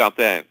talked about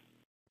that.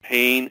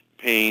 Pain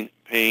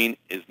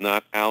is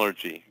not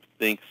allergy.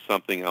 Think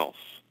something else.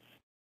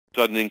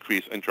 Sudden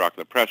increase in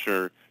intraocular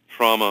pressure,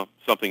 trauma,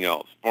 something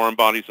else. Foreign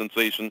body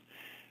sensation,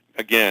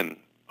 again,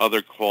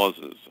 other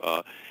causes.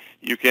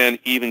 You can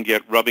even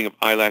get rubbing of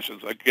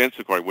eyelashes against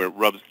the cornea where it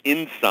rubs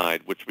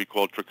inside, which we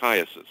call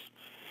trichiasis.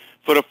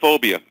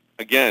 Photophobia,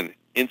 again,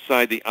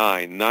 inside the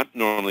eye, not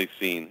normally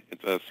seen.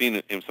 It's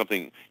seen in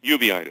something,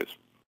 uveitis,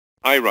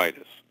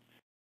 iritis.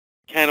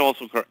 Can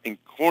also occur in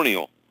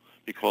corneal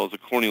because the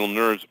corneal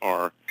nerves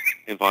are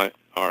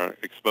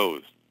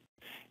exposed.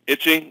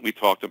 Itching, we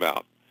talked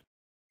about.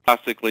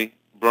 Classically,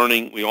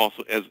 burning, we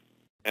also,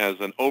 as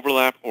an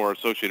overlap or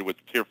associated with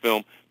tear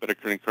film, but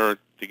it can occur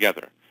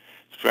together.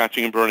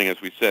 Scratching and burning,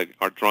 as we said,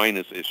 are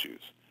dryness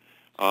issues.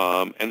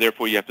 And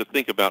therefore, you have to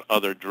think about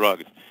other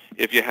drugs.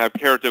 If you have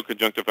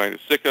keratoconjunctivitis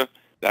sicca,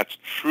 that's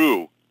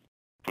true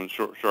from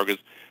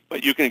Sjogren's,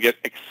 but you can get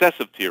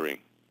excessive tearing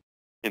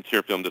in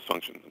tear film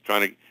dysfunction.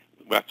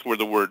 That's where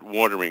the word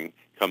watering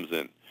comes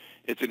in.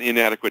 It's an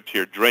inadequate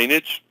tear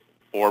drainage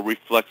or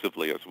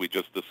reflexively, as we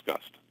just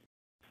discussed.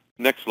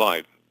 Next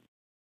slide.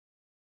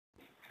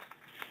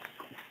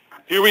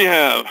 Here we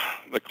have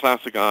the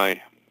classic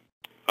eye.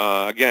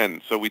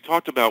 Again, so we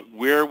talked about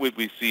where would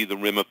we see the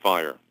rim of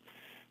fire,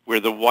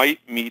 where the white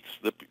meets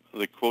the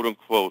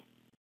quote-unquote,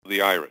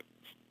 the iris,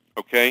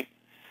 okay?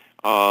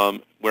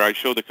 Where I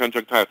show the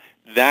conjunctiva.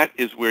 That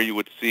is where you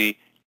would see,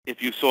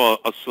 if you saw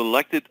a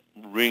selected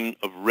ring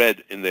of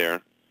red in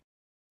there,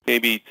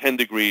 maybe 10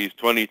 degrees,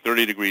 20,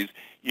 30 degrees,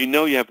 you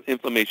know you have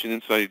inflammation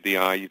inside the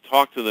eye. You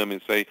talk to them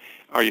and say,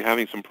 are you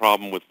having some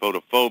problem with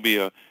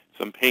photophobia,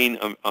 some pain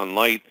on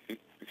light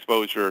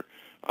exposure,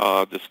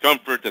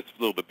 discomfort that's a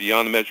little bit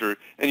beyond the measure,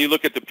 and you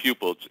look at the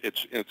pupil.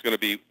 It's going to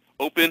be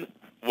open,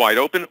 wide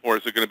open, or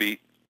is it going to be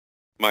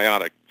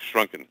myotic,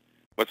 shrunken?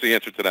 What's the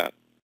answer to that?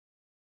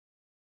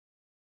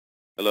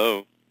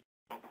 Hello?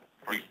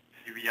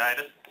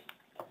 Uveitis.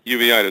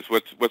 Uveitis.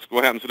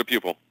 What happens to the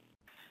pupil?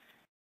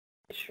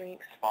 It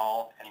shrinks.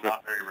 Small and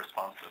not very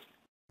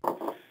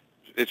responsive.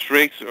 It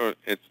shrinks, or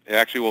it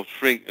actually will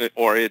shrink,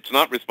 or it's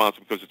not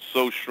responsive because it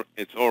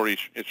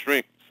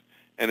shrinks,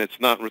 and it's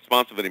not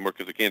responsive anymore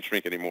because it can't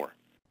shrink anymore.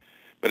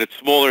 But it's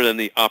smaller than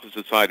the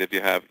opposite side if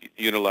you have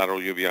unilateral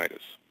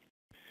uveitis.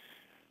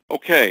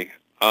 Okay,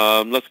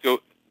 let's go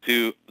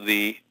to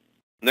the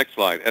next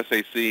slide.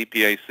 SAC,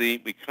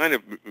 PAC.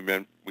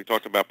 We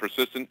talked about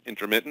persistent,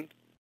 intermittent.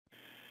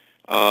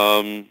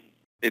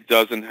 It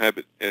doesn't have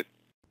it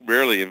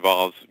rarely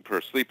involves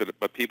per sleep,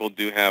 but people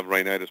do have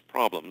rhinitis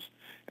problems,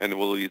 and it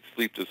will lead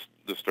sleep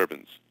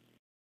disturbance.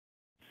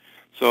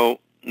 So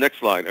next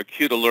slide,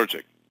 acute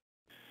allergic.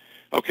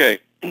 Okay,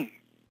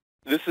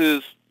 this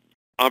is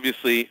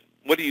obviously,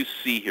 what do you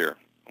see here?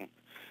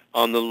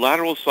 On the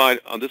lateral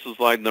side, this is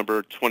slide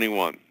number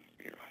 21.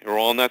 You're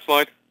all on that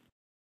slide?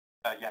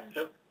 Yeah.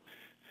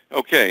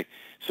 Okay,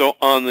 so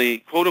on the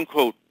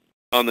quote-unquote,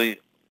 on the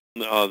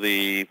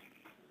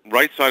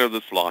right side of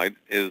the slide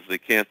is the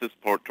canthus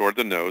toward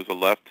the nose. The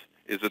left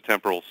is the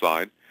temporal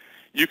side.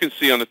 You can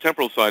see on the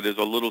temporal side is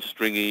a little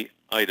stringy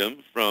item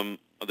from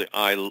the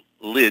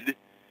eyelid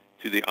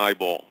to the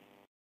eyeball.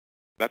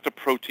 That's a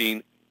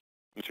protein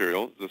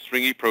material. The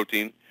stringy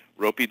protein,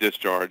 ropey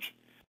discharge,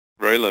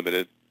 very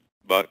limited,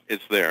 but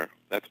it's there.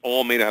 That's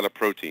all made out of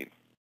protein.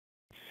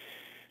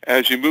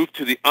 As you move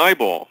to the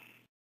eyeball,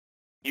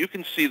 you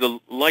can see the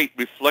light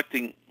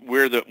reflecting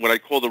where what I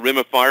call the rim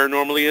of fire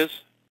normally is,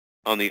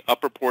 on the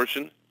upper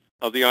portion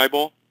of the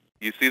eyeball.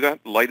 You see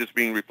that? Light is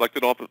being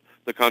reflected off of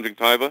the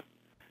conjunctiva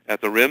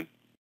at the rim.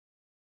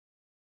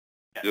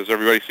 Yes. Does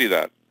everybody see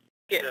that?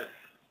 Yes.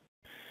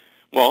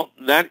 Well,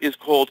 that is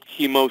called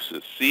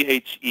chemosis,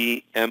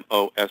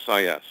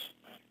 Chemosis.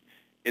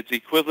 It's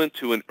equivalent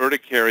to an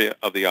urticaria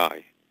of the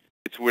eye.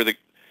 It's where the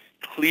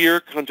clear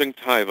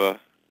conjunctiva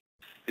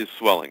is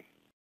swelling.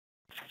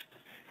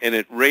 And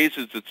it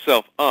raises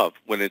itself up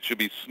when it should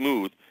be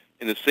smooth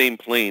in the same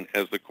plane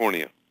as the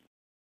cornea.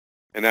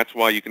 And that's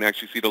why you can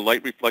actually see the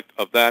light reflect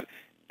of that,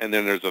 and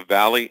then there's a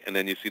valley, and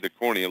then you see the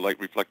cornea light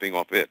reflecting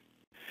off it.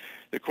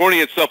 The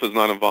cornea itself is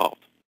not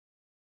involved.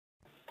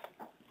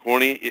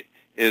 Cornea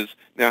is,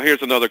 now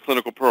here's another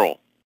clinical pearl,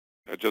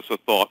 just a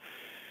thought.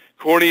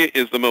 Cornea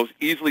is the most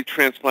easily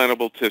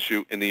transplantable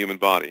tissue in the human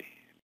body.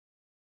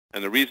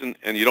 And the reason,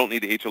 and you don't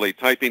need HLA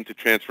typing to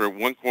transfer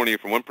one cornea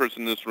from one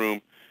person in this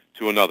room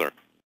to another.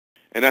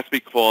 And that's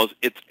because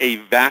it's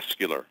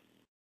avascular.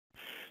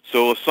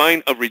 So a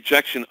sign of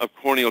rejection of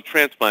corneal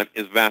transplant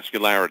is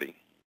vascularity.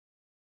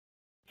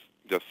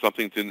 Just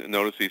something to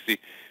notice. You see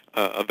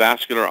a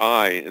vascular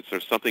eye,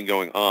 there's something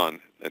going on.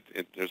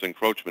 There's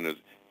encroachment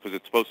because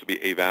it's supposed to be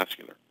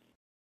avascular.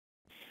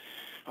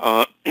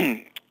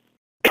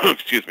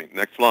 Excuse me,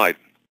 next slide.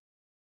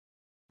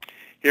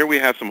 Here we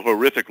have some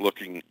horrific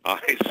looking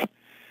eyes.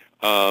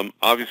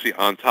 Obviously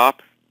on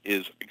top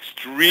is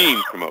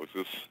extreme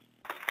chemosis.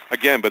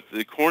 Again, but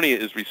the cornea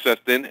is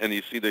recessed in, and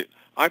you see the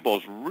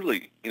eyeball's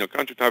really,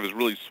 conjunctiva is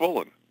really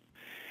swollen.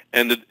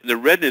 And the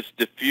redness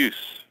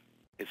diffuse.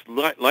 It's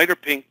lighter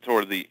pink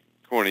toward the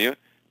cornea.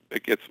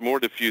 It gets more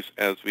diffuse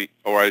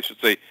or I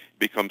should say,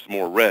 becomes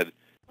more red.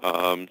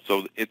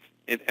 So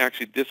it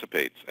actually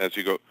dissipates as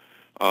you go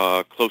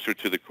closer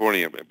to the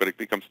cornea, but it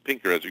becomes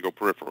pinker as you go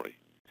peripherally.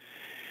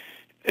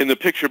 In the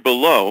picture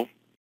below,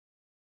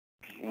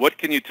 what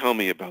can you tell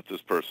me about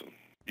this person?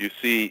 You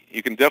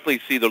can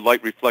definitely see the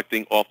light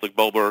reflecting off the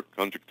bulbar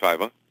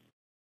conjunctiva.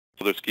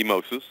 So there's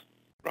chemosis,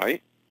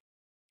 right?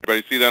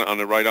 Everybody see that on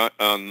the right eye,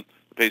 on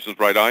the patient's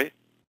right eye?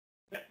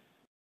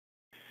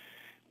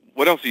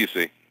 What else do you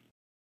see?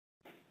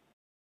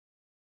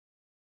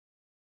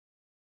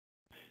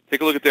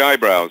 Take a look at the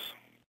eyebrows.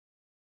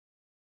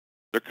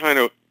 They're kind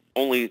of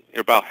only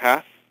about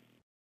half.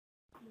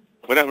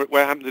 What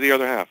happened to the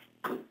other half?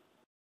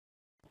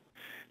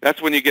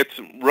 That's when you get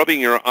some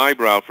rubbing your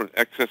eyebrow for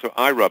excessive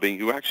eye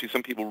rubbing.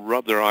 Some people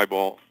rub their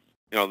eyeball,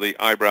 the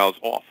eyebrows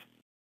off.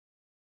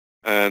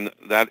 And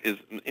that is,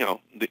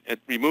 it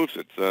removes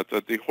it.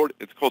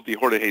 It's called the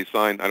Hortehase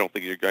sign. I don't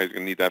think you guys are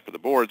going to need that for the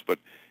boards, but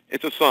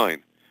it's a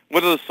sign.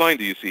 What other sign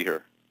do you see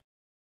here?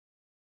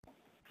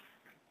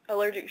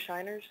 Allergic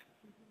shiners.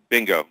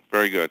 Bingo.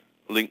 Very good.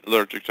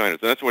 Allergic shiners.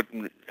 And that's what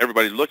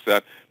everybody looks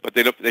at, but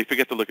they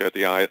forget to look at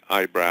the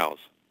eyebrows.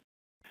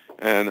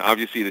 And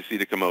obviously they see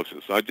the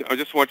chemosis. So I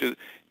just want you,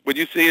 when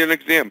you see an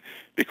exam,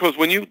 because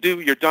when you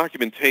do your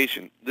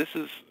documentation, this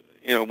is,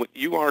 what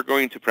you are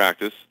going to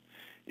practice,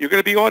 you're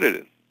going to be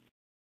audited.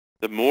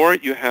 The more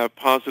you have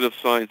positive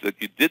signs that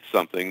you did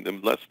something, the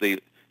less they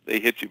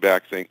hit you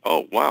back saying,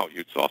 oh, wow,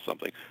 you saw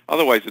something.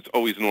 Otherwise, it's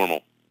always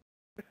normal.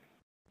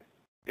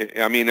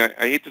 I mean, I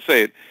hate to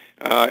say it.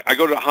 I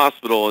go to the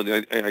hospital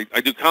and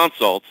I do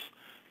consults,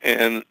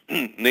 And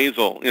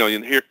nasal,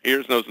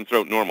 ears, nose, and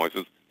throat normal. I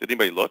says, did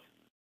anybody look?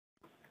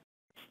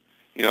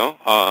 And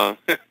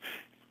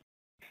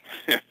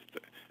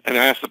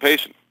I asked the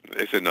patient.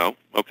 They said no.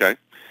 Okay.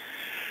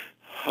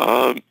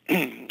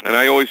 And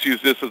I always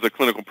use this as a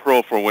clinical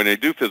pearl for when they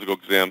do physical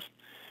exams.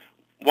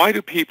 Why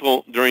do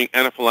people during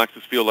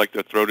anaphylaxis feel like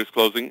their throat is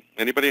closing?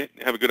 Anybody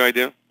have a good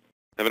idea?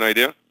 Have an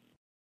idea?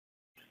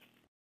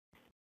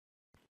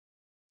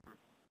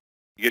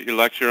 You get your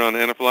lecture on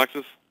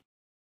anaphylaxis?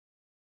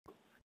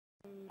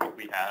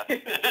 We have.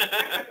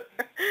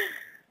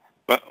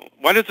 But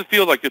why does it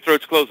feel like your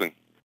throat's closing?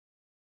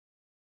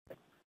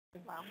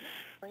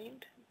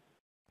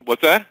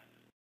 What's that?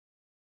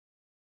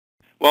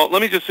 Well,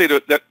 let me just say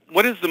that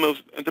what is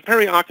the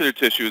periocular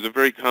tissue is a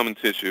very common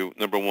tissue,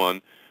 number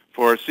one,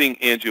 for seeing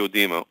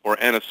angioedema or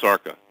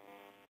anasarca,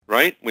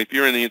 right? If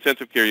you're in the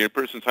intensive care, your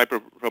person's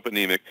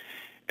hyperpropionemic,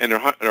 and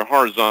they're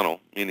horizontal,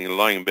 meaning they're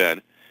lying in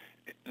bed,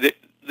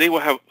 they will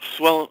have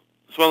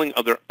swelling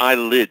of their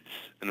eyelids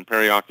in the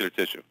periocular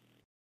tissue.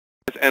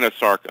 It's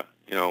anasarca,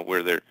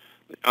 where their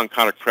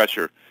oncotic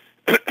pressure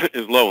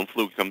is low and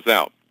fluid comes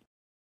out.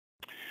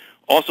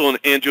 Also in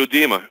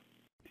angioedema,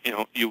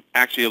 you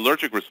actually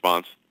allergic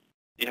response,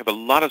 you have a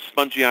lot of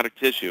spongiotic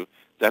tissue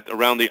that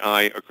around the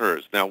eye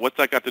occurs. Now, what's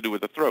that got to do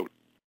with the throat?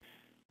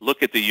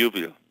 Look at the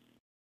uvula.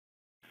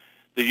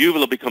 The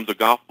uvula becomes a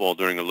golf ball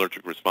during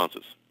allergic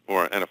responses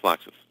or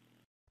anaphylaxis.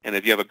 And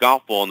if you have a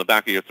golf ball in the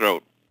back of your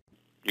throat,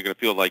 you're going to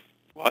feel like,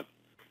 what?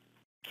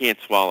 Can't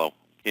swallow,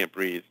 can't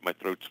breathe, my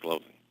throat's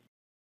closing.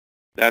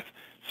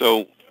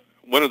 So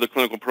one of the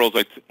clinical pearls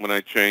when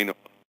I train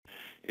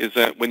is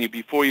that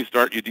before you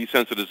start your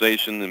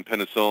desensitization and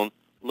penicillin,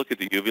 look at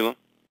the uvula.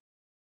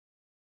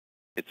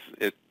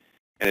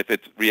 And if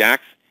it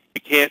reacts,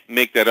 you can't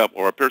make that up.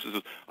 Or a person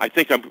says, I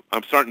think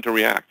I'm starting to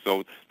react.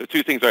 So the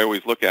two things I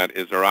always look at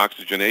is their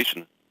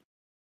oxygenation,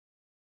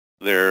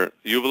 their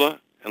uvula,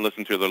 and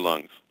listen to their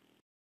lungs.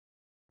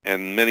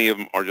 And many of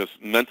them are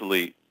just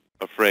mentally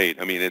afraid.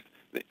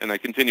 And I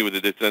continue with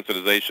the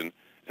desensitization,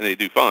 and they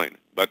do fine.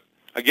 But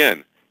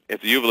again,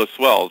 if the uvula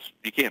swells,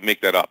 you can't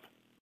make that up.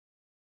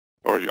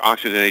 Or your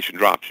oxygenation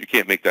drops, you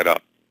can't make that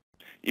up.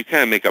 You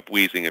can make up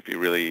wheezing if you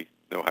really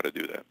know how to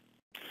do that.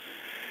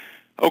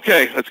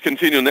 Okay, let's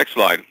continue. Next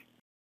slide.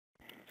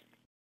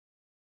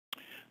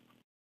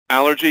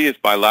 Allergy is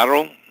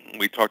bilateral.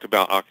 We talked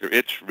about ocular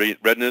itch,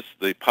 redness,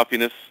 the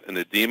puffiness, and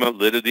edema,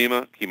 lid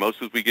edema,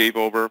 chemosis we gave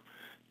over.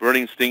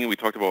 Burning, stinging, we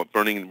talked about what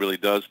burning really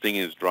does.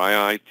 Stinging is dry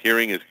eye.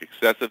 Tearing is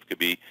excessive, could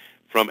be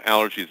from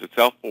allergies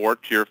itself or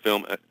tear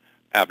film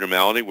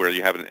abnormality, where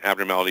you have an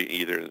abnormality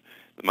either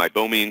the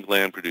meibomian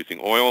gland producing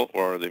oil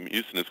or the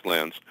mucinous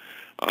glands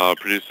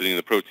producing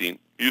the protein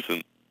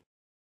mucin.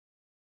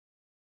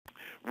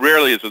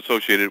 Rarely is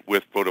associated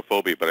with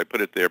photophobia, but I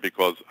put it there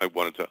because I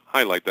wanted to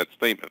highlight that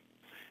statement.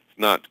 It's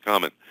not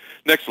common.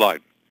 Next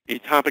slide.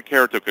 Atopic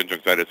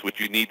keratoconjunctivitis, which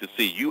you need to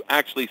see. You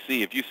actually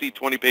see, if you see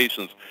 20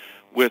 patients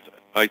with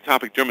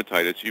atopic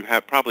dermatitis, you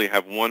probably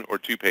have 1 or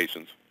 2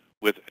 patients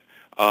with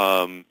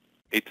atopic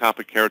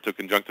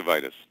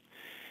keratoconjunctivitis.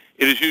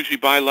 It is usually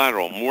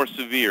bilateral, more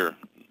severe.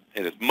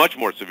 It is much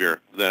more severe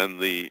than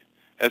the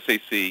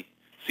SAC,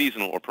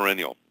 seasonal or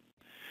perennial.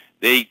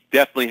 They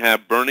definitely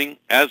have burning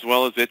as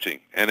well as itching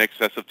and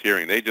excessive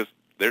tearing.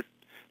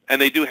 And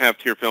they do have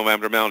tear film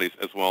abnormalities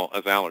as well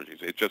as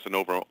allergies. It's just an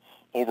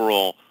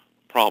overall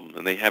problem.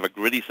 And they have a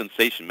gritty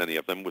sensation, many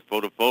of them, with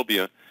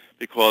photophobia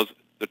because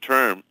the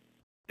term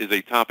is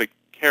atopic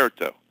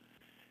kerato.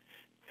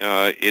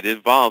 It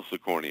involves the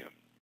cornea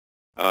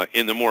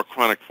in the more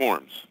chronic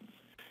forms.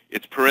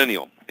 It's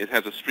perennial. It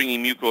has a stringy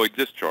mucoid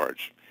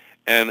discharge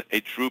and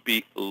a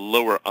droopy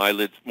lower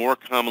eyelids, more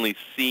commonly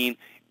seen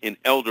in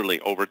elderly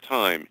over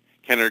time.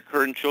 Can it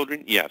occur in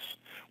children? Yes.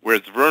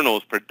 Whereas vernal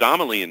is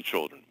predominantly in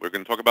children. We're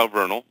going to talk about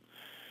vernal.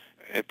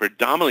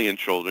 Predominantly in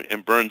children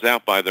and burns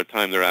out by the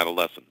time they're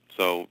adolescent.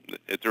 So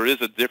there is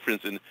a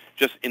difference in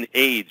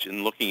age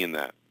in looking in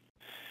that.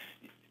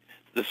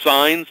 The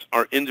signs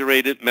are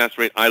indurated,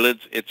 macerated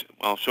eyelids.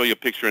 I'll show you a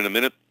picture in a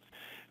minute.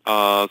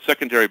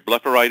 Secondary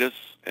blepharitis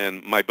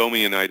and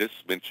meibomianitis,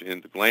 which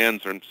in the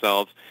glands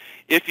themselves.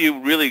 If you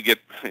really get,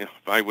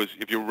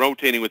 if you're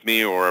rotating with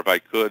me, or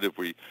if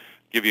we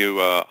give you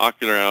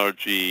ocular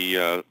allergy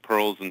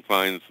pearls and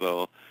signs,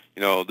 so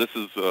this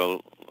is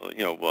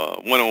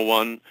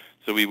 101.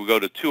 So we will go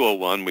to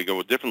 201. We go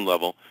a different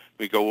level.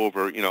 We go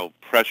over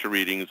pressure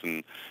readings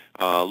and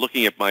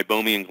looking at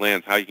meibomian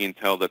glands. How you can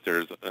tell that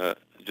there's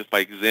just by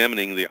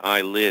examining the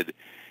eyelid.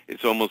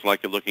 It's almost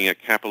like you're looking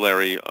at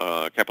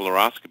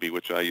capillaroscopy,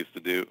 which I used to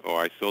do,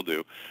 or I still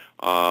do,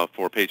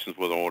 for patients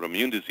with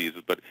autoimmune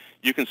diseases. But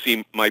you can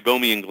see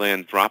meibomian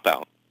gland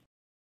dropout,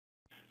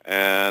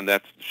 and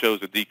that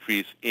shows a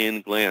decrease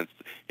in glands.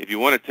 If you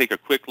want to take a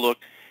quick look,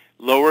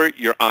 lower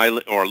your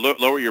eyelid or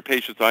lower your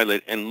patient's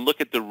eyelid and look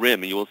at the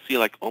rim, and you will see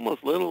like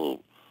almost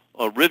little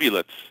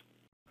rivulets.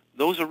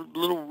 Those are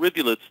little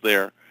rivulets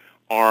there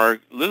are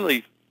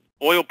literally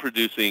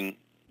oil-producing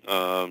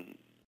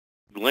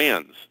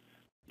glands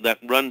that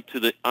run to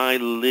the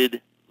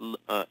eyelid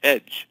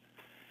edge.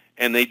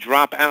 and they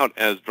drop out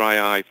as dry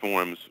eye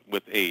forms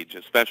with age,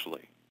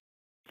 especially.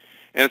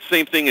 And it's the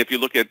same thing if you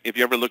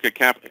ever look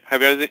at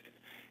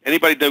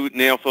anybody do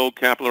nail fold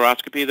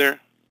capillaroscopy there?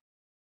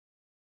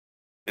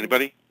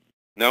 Anybody?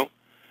 No?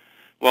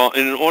 Well,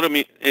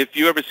 if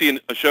you ever see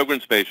a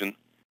Sjogren's patient,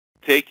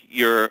 take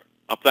your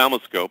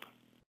ophthalmoscope,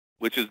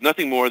 which is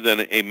nothing more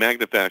than a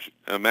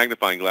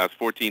magnifying glass,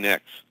 14x.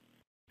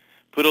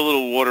 Put a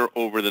little water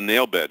over the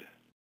nail bed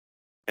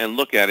and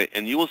look at it,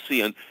 and you will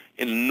see,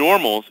 in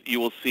normals, you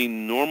will see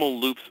normal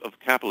loops of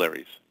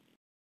capillaries.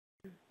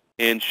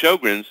 In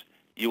Sjogren's,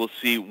 you will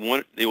see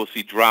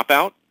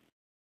dropout,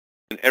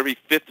 and every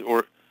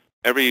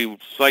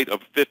site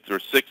of fifth or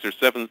sixth or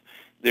seventh,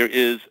 there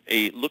is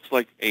looks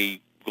like a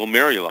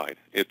glomeruli.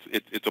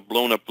 It's a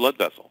blown up blood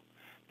vessel.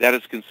 That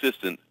is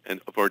consistent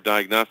and for a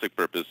diagnostic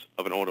purpose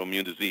of an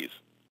autoimmune disease.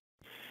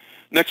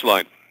 Next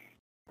slide.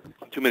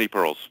 Too many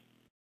pearls.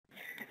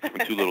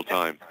 And too little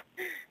time.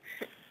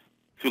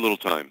 Too little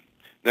time.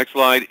 Next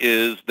slide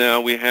is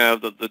now we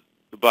have the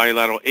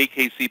bilateral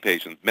AKC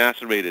patients,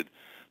 macerated,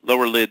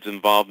 lower lids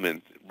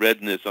involvement,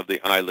 redness of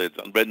the eyelids,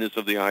 redness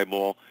of the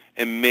eyeball,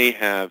 and may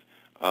have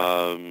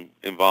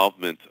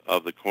involvement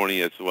of the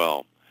cornea as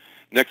well.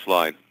 Next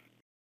slide,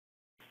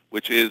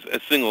 which is a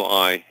single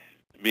eye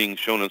being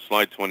shown on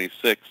slide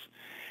 26.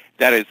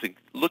 That is,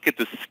 look at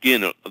the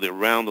skin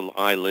around the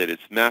eyelid.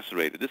 It's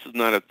macerated. This is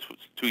not a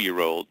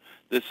 2-year-old.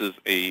 This is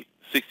a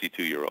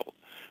 62-year-old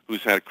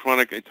who's had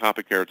chronic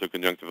atopic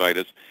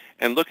keratoconjunctivitis.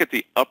 And look at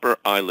the upper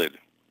eyelid.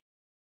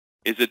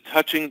 Is it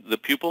touching the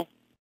pupil?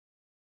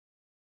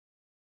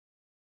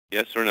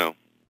 Yes or no?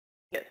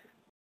 Yes.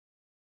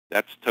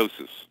 That's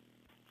ptosis.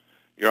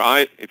 Your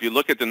eye, if you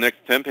look at the next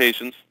 10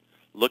 patients,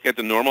 look at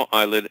the normal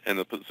eyelid and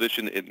the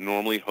position it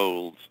normally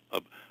holds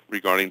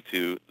regarding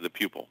to the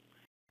pupil.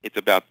 It's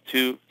about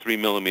 2-3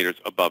 millimeters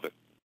above it.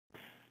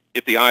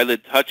 If the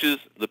eyelid touches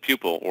the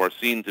pupil or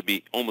seen to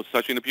be almost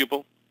touching the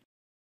pupil,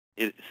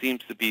 it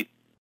seems to be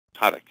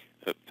ptotic.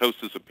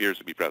 Ptosis appears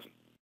to be present.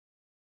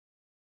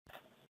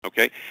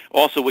 Okay?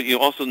 Also, what you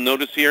also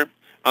notice here,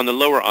 on the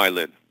lower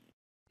eyelid,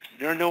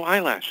 there are no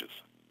eyelashes.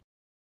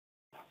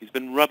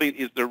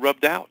 They're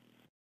rubbed out.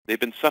 They've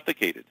been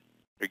suffocated.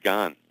 They're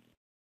gone.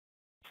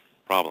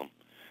 Problem.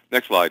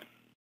 Next slide.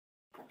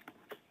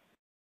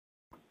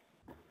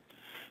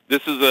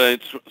 This is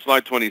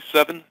slide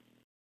 27.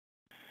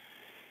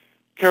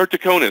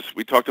 Keratoconus,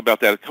 we talked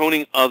about that.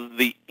 Coning of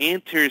the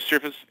anterior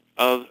surface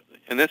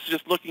and that's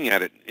just looking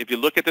at it. If you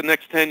look at the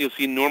next 10, you'll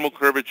see normal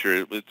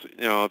curvature.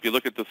 If you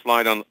look at the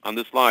slide on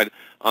this slide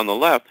on the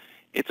left,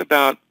 it's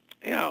about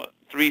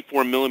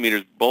 3-4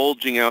 millimeters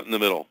bulging out in the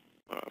middle,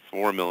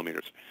 4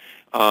 millimeters.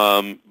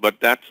 But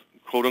that's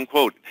quote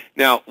unquote.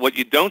 Now, what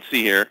you don't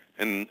see here,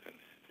 and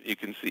you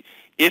can see,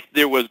 if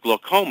there was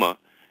glaucoma,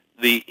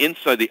 the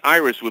inside, the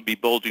iris would be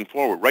bulging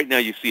forward. Right now,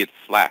 you see it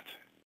flat.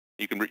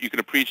 You can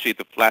appreciate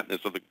the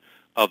flatness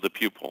of the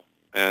pupil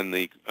and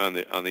on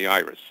the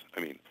iris.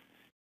 I mean,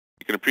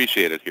 you can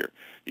appreciate it here.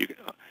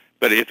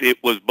 But if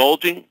it was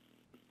bulging,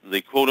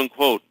 the quote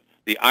unquote,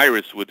 the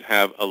iris would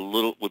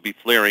be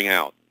flaring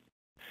out.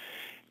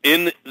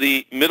 In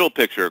the middle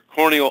picture,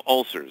 corneal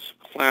ulcers,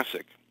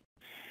 classic.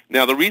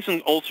 Now, the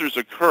reason ulcers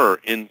occur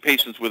in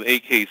patients with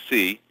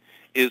AKC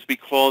is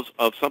because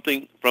of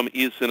something from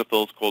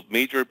eosinophils called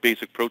major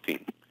basic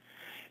protein.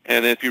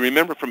 And if you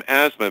remember from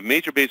asthma,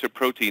 major basic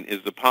protein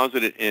is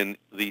deposited in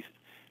the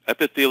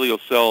epithelial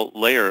cell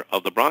layer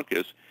of the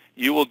bronchus.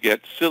 You will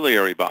get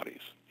ciliary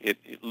bodies.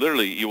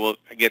 Literally, you will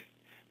get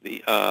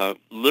the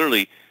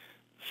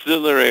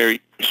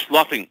ciliary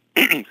sloughing,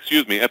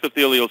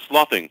 epithelial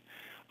sloughing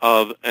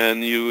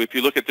if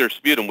you look at their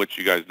sputum, which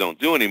you guys don't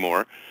do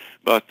anymore,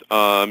 but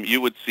you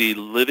would see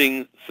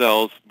living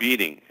cells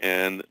beating,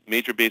 and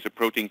major basic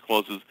protein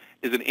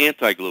is an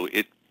anti-glue.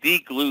 It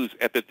deglues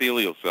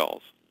epithelial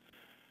cells.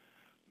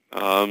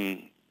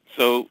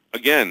 So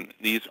again,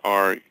 these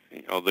are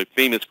the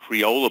famous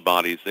Crayola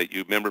bodies that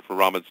you remember from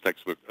Robin's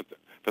textbook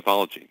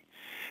pathology.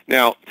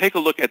 Now, take a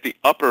look at the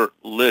upper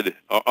lid,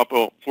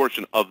 upper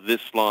portion of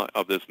this slide,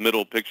 of this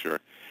middle picture.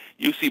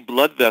 You see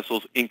blood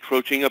vessels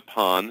encroaching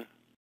upon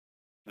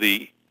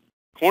the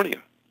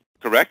cornea,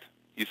 correct?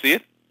 You see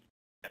it?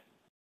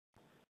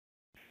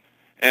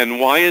 And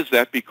why is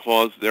that?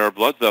 Because there are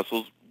blood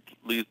vessels.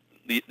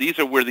 These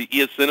are where the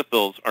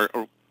eosinophils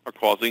are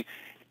causing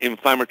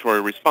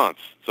inflammatory response.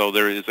 So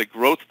there is a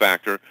growth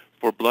factor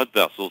for blood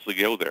vessels to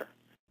go there.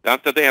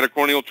 Not that they had a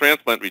corneal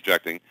transplant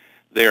rejecting.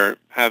 They're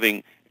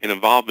having an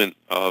involvement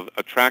of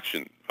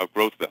attraction of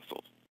growth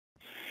vessels.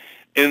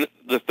 In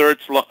the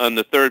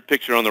third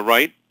picture on the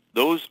right,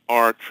 those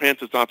are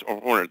transistots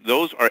or hornet.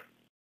 Those are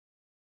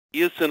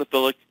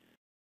eosinophilic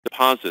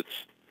deposits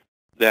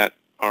that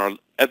are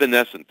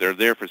evanescent. They're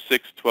there for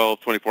 6, 12,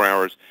 24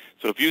 hours.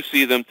 So if you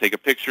see them, take a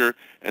picture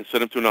and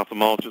send them to an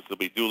ophthalmologist. They'll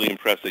be duly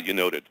impressed that you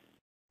noted.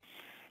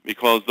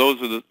 Because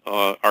those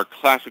are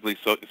classically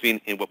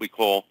seen in what we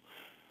call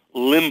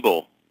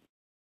limbal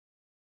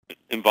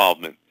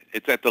involvement.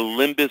 It's at the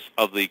limbus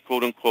of the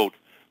quote-unquote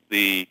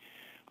the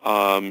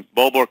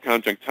bulbar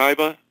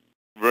conjunctiva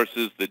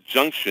versus the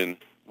junction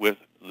with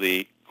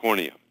the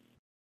cornea.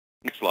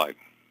 Next slide.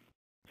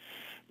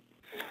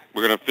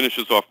 We're going to finish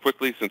this off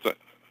quickly since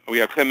we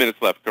have 10 minutes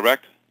left,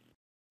 correct?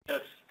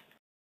 Yes.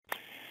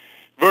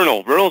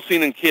 Vernal. Vernal is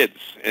seen in kids,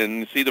 and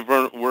you see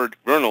the word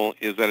vernal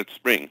is that it's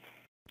spring.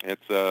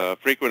 It's a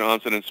frequent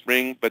onset in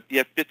spring, but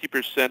yet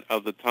 50%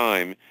 of the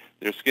time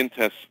their skin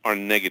tests are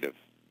negative.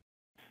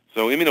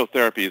 So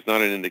immunotherapy is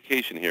not an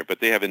indication here, but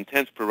they have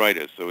intense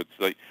pruritus. So it's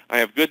like, I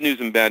have good news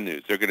and bad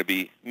news. They're going to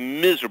be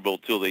miserable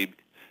till they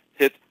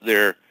hit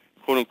their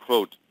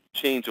quote-unquote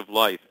change of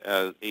life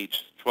at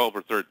age 12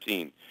 or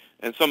 13.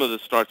 And some of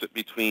this starts at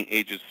between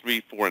ages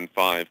 3, 4, and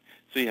 5.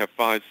 So you have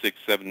 5, 6,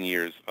 7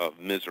 years of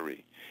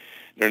misery.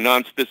 There are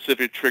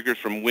nonspecific triggers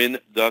from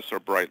wind, dust, or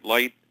bright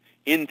light,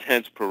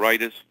 intense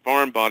pruritus,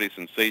 foreign body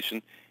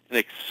sensation, and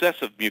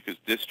excessive mucus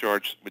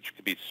discharge, which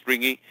could be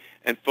stringy,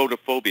 and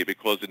photophobia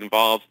because it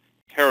involves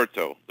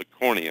keratosis, the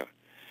cornea.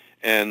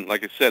 And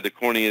like I said, the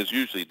cornea is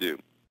usually due.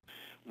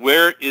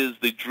 Where is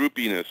the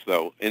droopiness,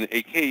 though? In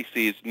AKC,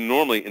 it's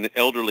normally in the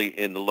elderly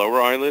in the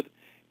lower eyelid.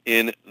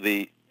 In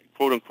the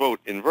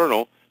quote-unquote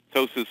invernal,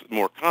 ptosis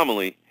more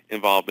commonly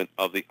involvement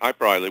of the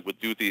upper eyelid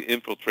due to the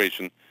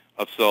infiltration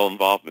of cell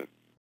involvement.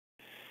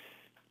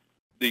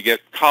 You get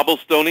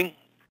cobblestoning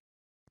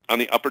on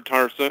the upper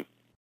tarsa.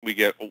 We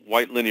get a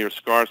white linear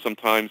scar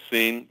sometimes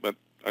seen, but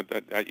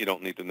that you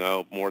don't need to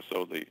know. More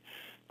so the,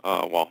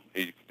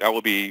 that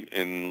will be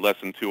in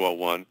lesson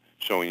 201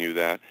 showing you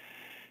that.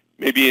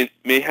 Maybe it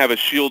may have a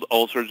shield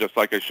ulcer, just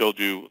like I showed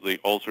you the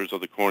ulcers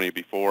of the cornea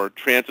before.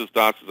 Transverse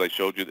dots, as I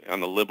showed you on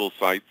the limbal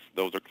sites,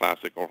 those are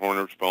classic, or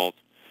Horner's fault.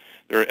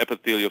 There are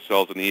epithelial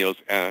cells and eos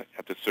at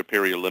the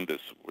superior limbus,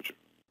 which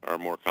are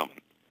more common.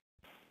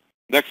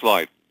 Next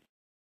slide.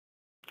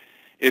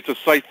 It's a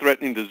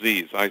sight-threatening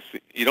disease.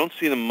 You don't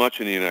see them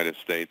much in the United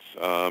States.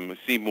 You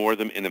see more of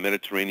them in the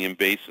Mediterranean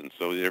basin,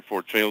 so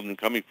therefore children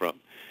coming from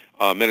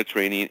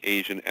Mediterranean,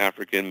 Asian,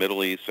 African,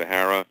 Middle East,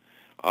 Sahara,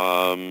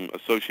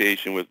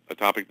 association with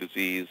atopic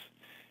disease,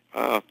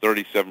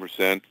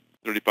 37%,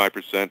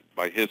 35%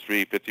 by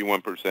history,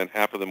 51%,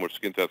 half of them were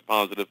skin test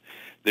positive.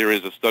 There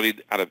is a study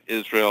out of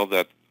Israel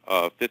that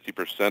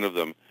 50% of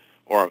them,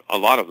 or a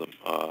lot of them,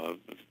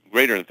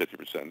 greater than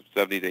 50%,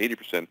 70 to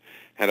 80%,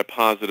 had a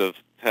positive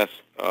test,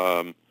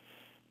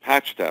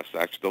 patch test,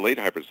 actually delayed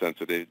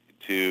hypersensitivity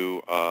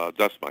to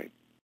dust mite.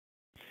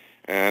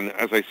 And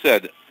as I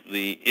said,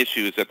 the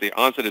issue is that the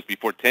onset is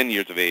before 10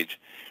 years of age,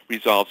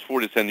 resolves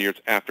 4 to 10 years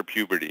after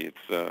puberty.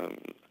 It's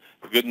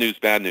good news,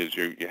 bad news.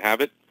 You have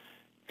it,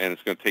 and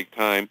it's going to take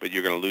time, but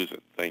you're going to lose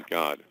it, thank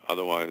God.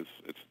 Otherwise,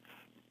 it's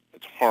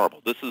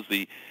horrible. This is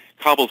the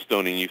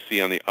cobblestoning you see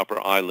on the upper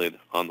eyelid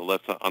on the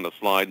left on the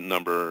slide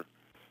number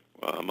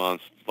on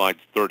slide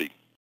 30.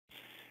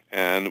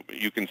 And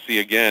you can see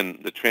again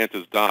the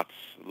transverse dots,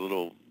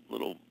 little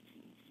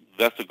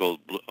vesicle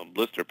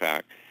blister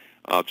pack,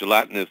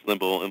 gelatinous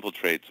limbal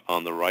infiltrates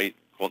on the right.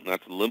 Well,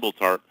 that's the limbal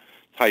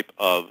type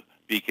of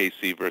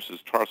BKC versus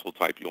tarsal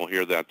type. You'll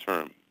hear that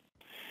term.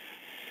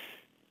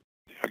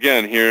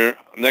 Again, here,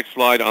 next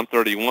slide on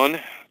 31,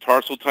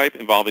 tarsal type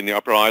involving the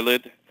upper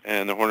eyelid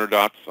and the Horner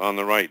dots on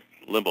the right,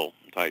 limbal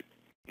type.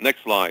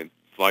 Next slide,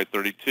 slide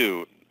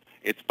 32.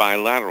 It's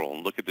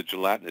bilateral. Look at the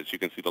gelatinous. You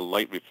can see the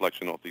light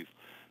reflection of these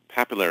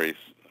papillaries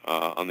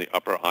on the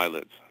upper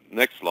eyelids.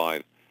 Next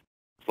slide,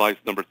 slide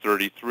number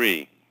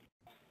 33.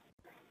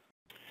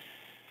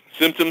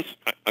 Symptoms,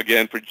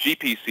 again, for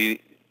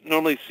GPC,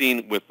 normally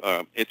seen with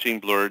itching,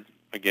 blurred.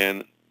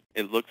 Again,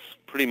 it looks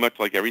pretty much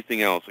like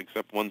everything else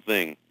except one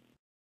thing.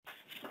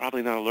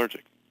 Probably not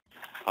allergic.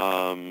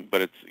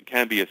 But it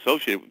can be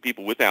associated with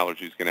people with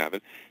allergies can have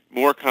it.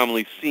 More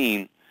commonly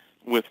seen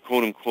with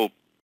quote-unquote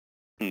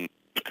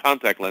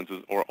contact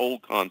lenses or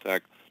old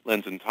contact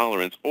lens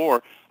intolerance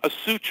or a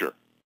suture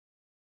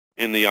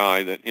in the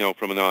eye that,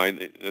 from an eye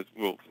that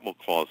will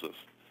cause this.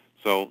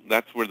 So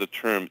that's where the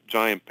term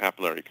giant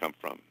papillary comes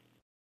from.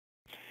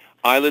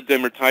 Eyelid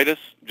dermatitis,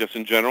 just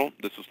in general.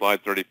 This is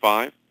slide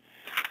 35.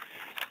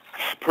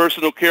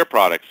 Personal care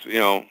products,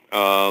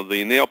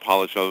 the nail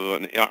polish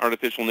of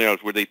artificial nails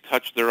where they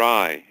touch their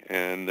eye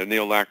and the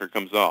nail lacquer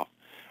comes off,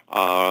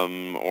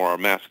 or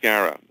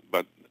mascara,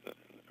 but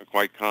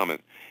quite common.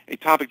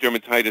 Atopic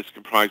dermatitis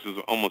comprises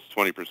almost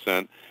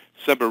 20%.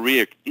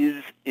 Seborrheic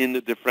is in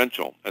the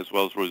differential, as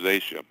well as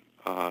rosacea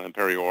and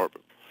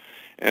periorbital.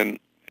 And,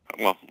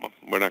 well,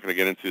 we're not going to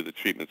get into the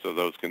treatments of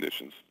those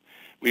conditions.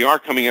 We are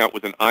coming out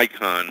with an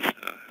icon.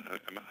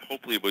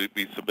 Hopefully we'll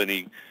be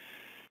submitting,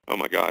 oh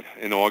my God,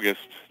 in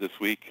August this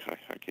week.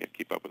 I can't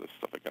keep up with the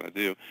stuff I got to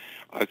do.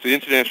 It's the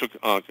international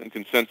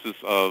consensus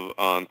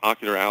on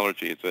ocular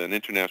allergy. It's an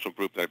international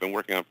group that I've been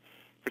working on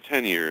for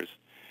 10 years.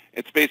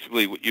 It's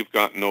basically what you've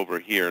gotten over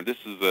here. This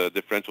is a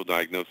differential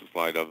diagnosis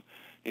slide of,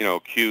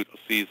 acute,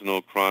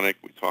 seasonal, chronic.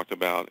 We talked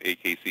about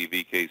AKC,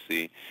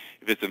 VKC.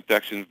 If it's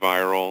infection,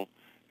 viral,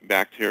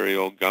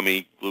 bacterial,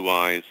 gummy, blue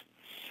eyes,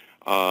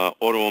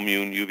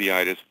 autoimmune,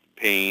 uveitis,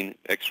 pain,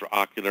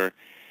 extraocular,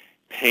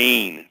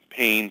 pain.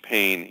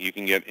 You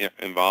can get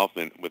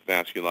involvement with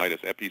vasculitis,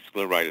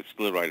 episcleritis,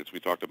 scleritis. We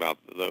talked about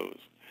those.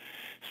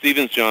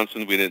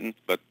 Stevens-Johnson, we didn't,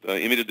 but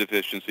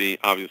immunodeficiency,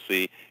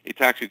 obviously,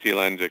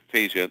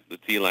 ataxia-telangiectasia, the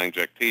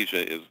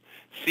telangiectasia is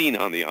seen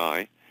on the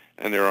eye,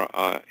 and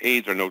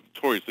AIDS are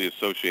notoriously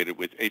associated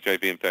with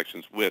HIV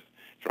infections with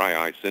dry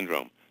eye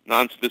syndrome.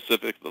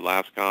 Non-specific, the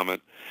last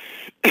comment.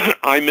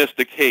 I missed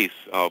a case,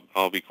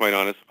 I'll be quite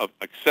honest, of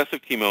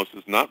excessive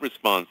chemosis, not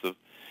responsive,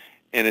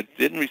 and it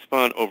didn't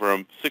respond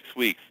over 6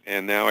 weeks,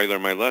 and now I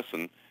learned my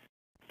lesson.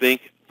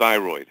 Think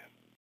thyroid.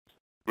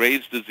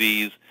 Graves'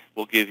 disease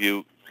will give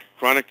you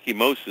chronic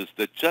chemosis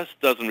that just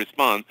doesn't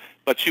respond,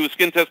 but she was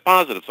skin test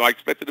positive, so I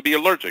expected to be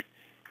allergic.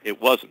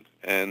 It wasn't,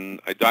 and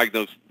I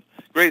diagnosed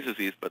Graves'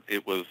 disease, but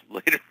it was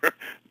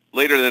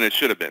later than it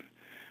should have been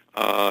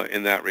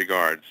in that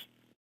regards.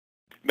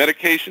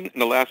 Medication in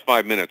the last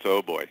 5 minutes.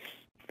 Oh boy,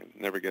 I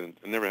never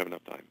have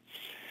enough time.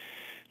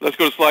 Let's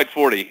go to slide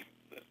 40.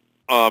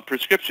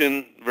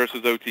 Prescription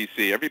versus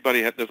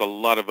OTC. There's a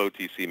lot of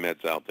OTC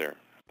meds out there,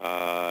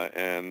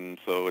 and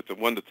so it's a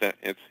 1 to 10.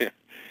 It's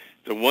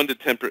a 1 to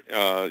 10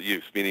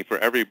 use, meaning for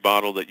every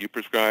bottle that you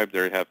prescribe,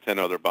 they have 10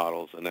 other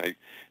bottles, and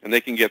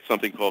they can get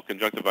something called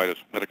conjunctivitis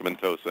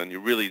medicamentosa, and you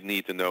really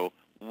need to know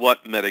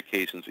what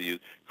medications to use.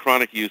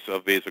 Chronic use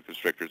of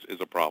vasoconstrictors is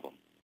a problem.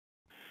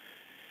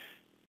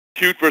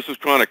 Acute versus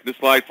chronic. This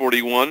slide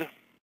 41.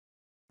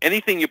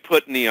 Anything you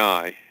put in the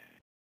eye,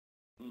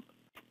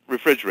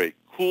 refrigerate.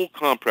 Cool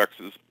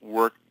compresses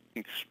work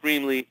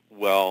extremely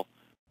well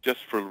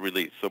just for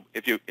release. So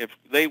if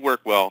they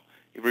work well,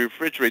 if you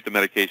refrigerate the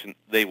medication,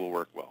 they will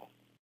work well.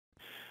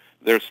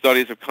 There are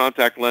studies of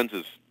contact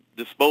lenses,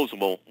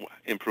 disposable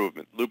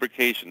improvement,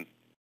 lubrication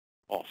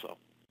also.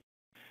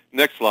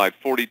 Next slide,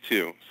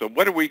 42. So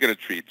what are we going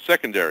to treat?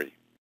 Secondary.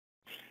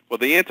 Well,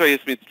 the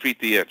antihistamines treat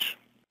the itch.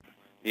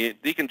 The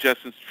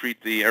decongestants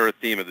treat the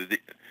erythema.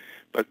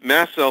 But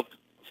mast cell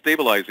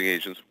stabilizing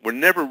agents were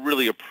never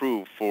really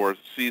approved for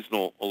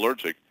seasonal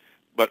allergic,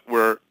 but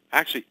were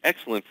actually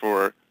excellent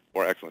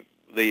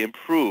they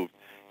improved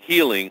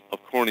healing of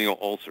corneal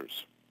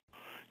ulcers.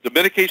 The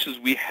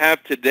medications we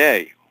have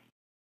today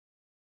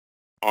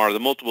are the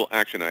multiple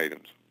action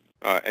agents,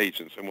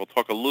 and we'll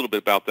talk a little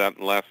bit about that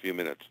in the last few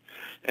minutes.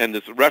 And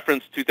this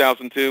reference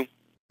 2002,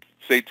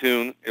 stay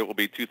tuned. It will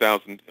be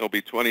 2000. It will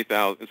be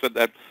 20,000. So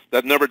that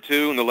number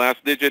 2 in the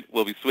last digit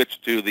will be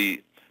switched to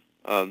the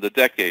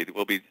decade. It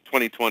will be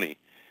 2020.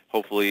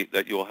 Hopefully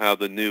that you'll have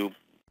the new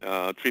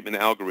treatment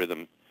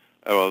algorithm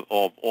of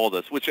all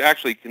this, which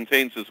actually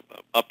contains this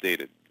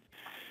updated.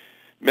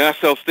 Mast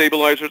cell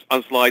stabilizers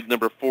on slide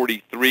number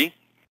 43.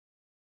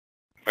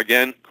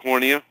 Again,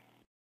 cornea.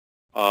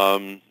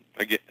 Again,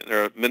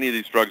 many of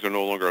these drugs are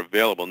no longer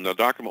available. Now,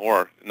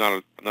 or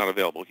not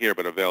available here,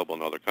 but available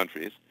in other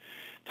countries.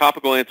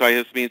 Topical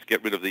antihistamines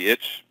get rid of the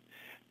itch.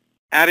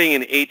 Adding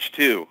an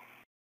H2.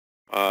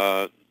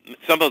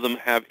 Some of them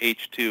have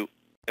H2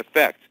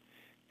 effect.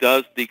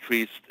 Does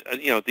decrease,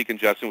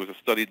 decongestion was a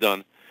study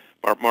done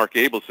by Mark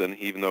Abelson,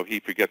 even though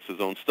he forgets his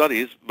own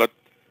studies, but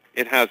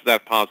it has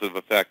that positive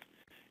effect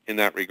in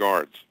that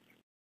regards.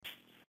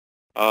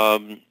 Where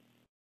am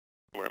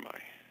I?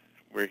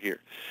 We're here.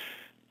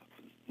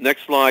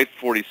 Next slide,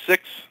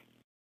 46.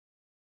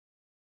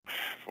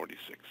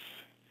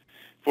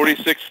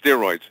 46,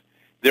 steroids.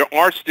 There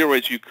are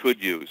steroids you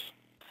could use,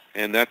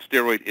 and that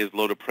steroid is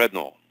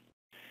loteprednol.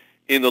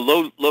 In the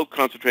low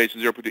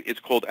concentration, 0.2, it's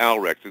called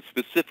Alrex. It's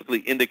specifically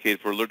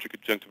indicated for allergic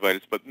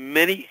conjunctivitis, but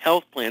many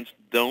health plans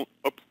don't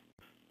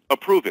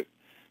approve it.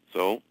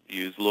 So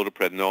use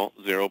loteprednol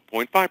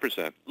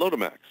 0.5%,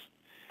 Lotemax.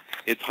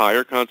 It's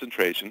higher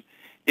concentration.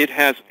 It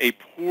has a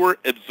poor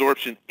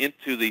absorption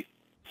into the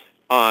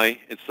eye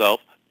itself,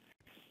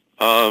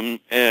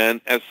 and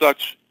as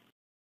such,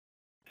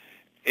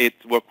 it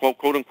will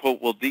quote unquote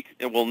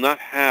it will not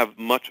have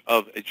much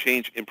of a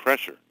change in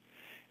pressure.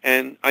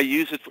 And I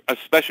use it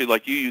especially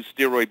like you use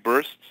steroid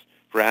bursts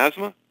for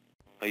asthma.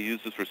 I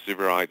use this for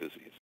severe eye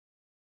disease.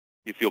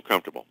 You feel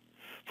comfortable.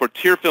 For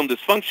tear film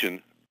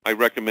dysfunction, I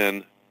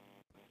recommend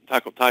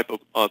topical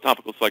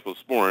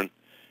cyclosporin.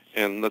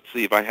 And let's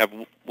see if I have.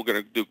 We're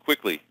going to do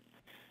quickly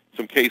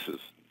some cases.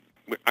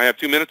 I have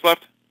 2 minutes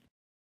left.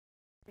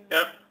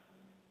 Yep.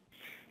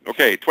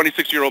 Okay,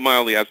 26-year-old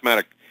mildly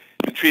asthmatic,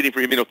 been treating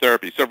for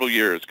immunotherapy several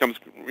years. Comes,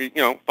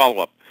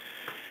 follow-up.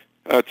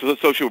 To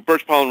associate with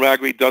birch pollen,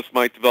 ragweed, dust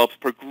mite, develops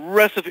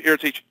progressive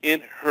irritation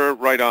in her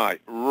right eye,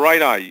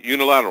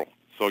 unilateral.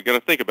 So you got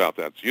to think about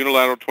that. It's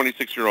unilateral,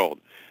 26-year-old.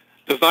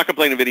 Does not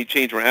complain of any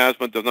change or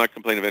asthma, does not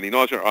complain of any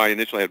nausea. Her eye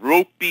initially had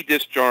ropey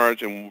discharge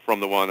from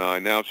the one eye.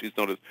 Now she's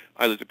noticed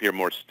eyelids appear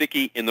more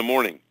sticky in the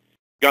morning,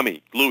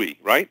 gummy, gluey,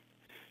 right?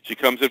 She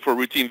comes in for a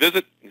routine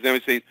visit.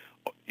 Examiner says,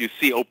 you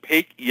see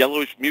opaque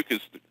yellowish mucus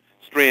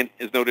strand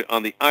is noted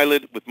on the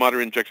eyelid with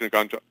moderate injection of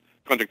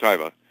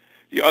conjunctiva.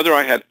 The other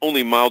eye had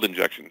only mild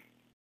injection.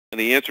 And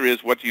the answer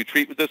is, what do you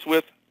treat this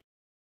with?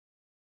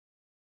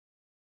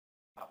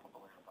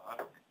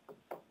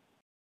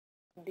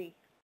 D.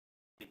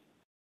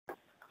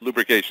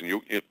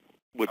 Lubrication. It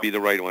would be the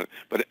right one.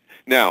 But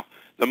now,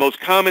 the most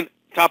common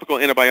topical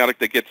antibiotic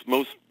that gets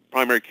most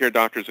primary care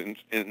doctors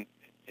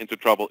into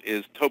trouble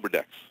is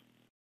Tobradex.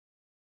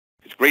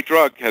 It's a great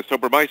drug, has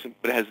tobramycin,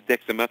 but it has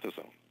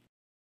dexamethasone.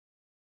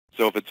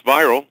 So if it's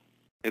viral,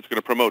 it's going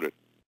to promote it.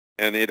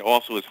 And it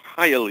also is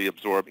highly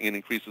absorbed and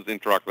increases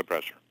intraocular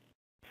pressure.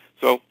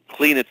 So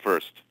clean it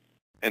first.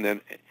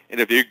 And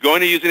if you're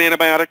going to use an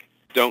antibiotic,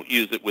 don't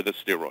use it with a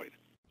steroid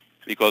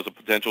because of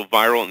potential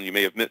viral, and you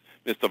may have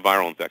missed a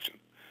viral infection.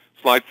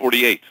 Slide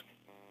 48.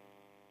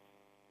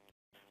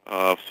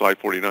 Slide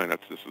 49, this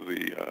is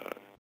the,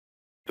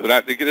 so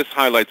this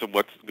highlights of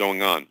what's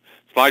going on.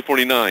 Slide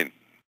 49.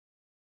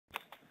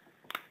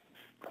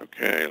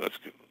 Okay, let's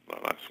get the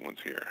last ones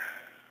here.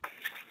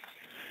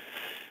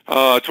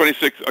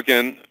 26,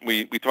 again,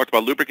 we talked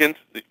about lubricant,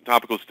 the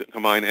topical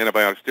combined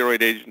antibiotic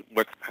steroid agent,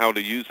 how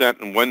to use that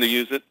and when to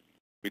use it.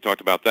 We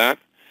talked about that.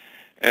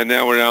 And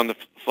now we're down to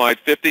slide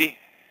 50.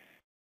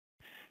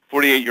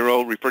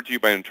 48-year-old referred to you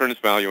by an internist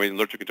evaluating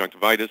allergic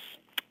conjunctivitis,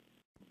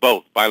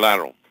 both,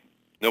 bilateral,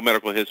 no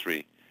medical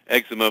history,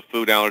 eczema,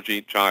 food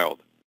allergy, child.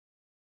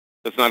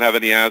 Does not have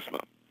any asthma.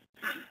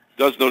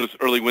 Does notice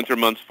early winter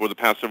months for the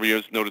past several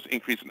years, notice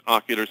increase in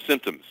ocular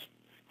symptoms,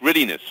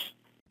 grittiness,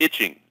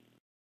 itching,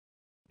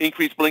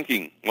 increased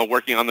blinking while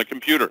working on the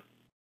computer.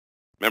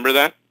 Remember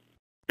that?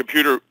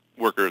 Computer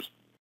workers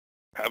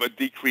have a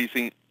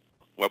decreasing,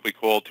 what we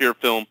call tear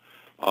film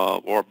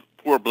or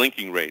poor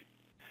blinking rate.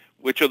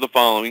 Which of the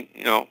following,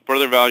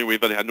 further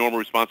evaluate whether they had normal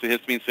response to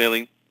histamine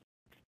saline,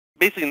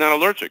 basically not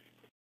allergic.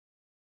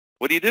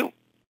 What do you do?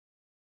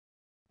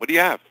 What do you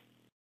have?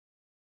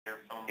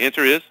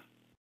 Answer is?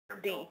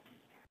 D.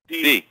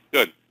 D.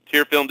 Good.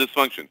 Tear film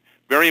dysfunction.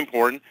 Very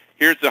important.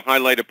 Here's the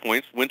highlighted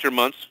points. Winter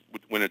months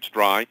when it's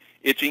dry,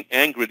 itching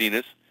and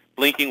grittiness,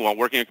 blinking while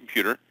working on a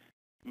computer.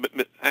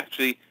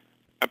 Actually,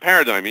 a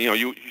paradigm.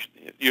 You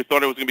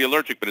thought it was going to be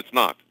allergic, but it's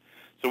not.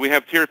 So we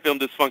have tear film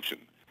dysfunction.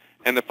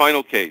 And the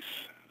final case,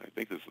 I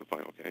think this is the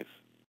final case.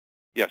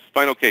 Yes,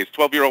 final case.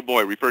 12-year-old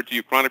boy referred to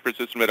you, chronic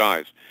persistent red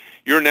eyes.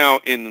 You're now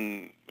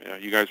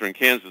you guys are in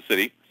Kansas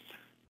City,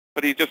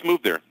 but he just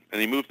moved there,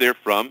 and he moved there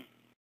from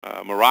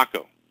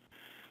Morocco.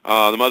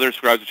 The mother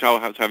describes the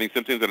child as having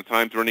symptoms at a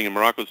time running in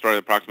Morocco started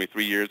approximately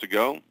 3 years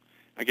ago.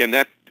 Again,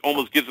 that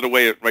almost gives it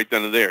away right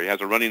down to there. He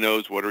has a runny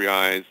nose, watery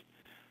eyes,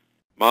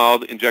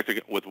 mild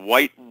injected with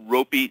white,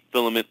 ropey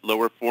filament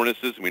lower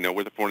fornices. We know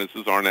where the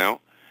fornices are now.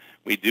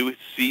 We do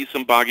see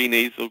some boggy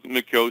nasal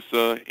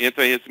mucosa.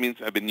 Antihistamines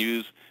have been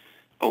used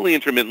only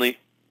intermittently,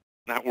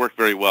 not worked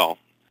very well.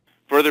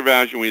 Further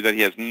evaluating that he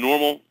has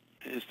normal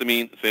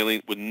histamine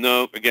saline with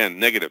no, again,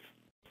 negative.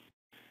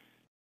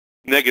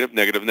 Negative,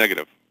 negative,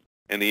 negative.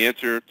 And the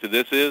answer to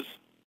this is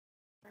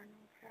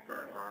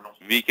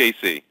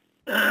VKC.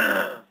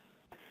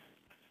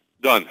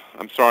 Done.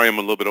 I'm sorry I'm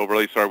a little bit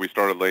overly sorry we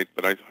started late,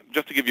 but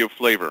just to give you a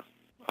flavor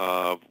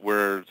of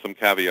where some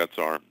caveats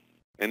are.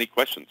 Any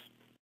questions?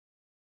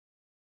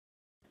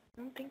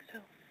 I don't think so.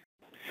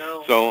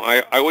 No. So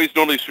I always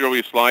normally show you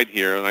a slide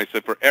here, and I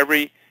said for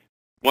every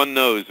one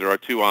nose, there are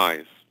two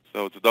eyes.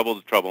 So it's a double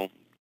the trouble.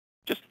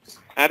 Just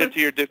add it to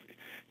your,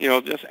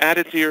 just add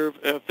it to your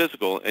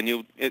physical,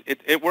 and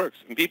it works.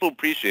 And people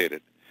appreciate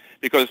it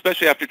because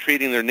especially after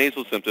treating their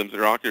nasal symptoms,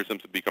 their ocular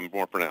symptoms become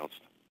more pronounced.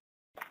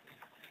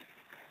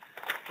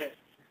 Okay.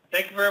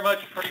 Thank you very much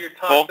for your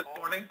Paul? talk this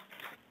morning.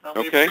 We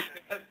Okay.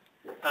 appreciate it.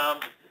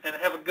 And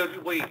have a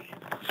good week.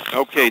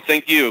 Okay,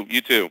 thank you.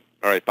 You too.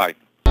 All right, bye.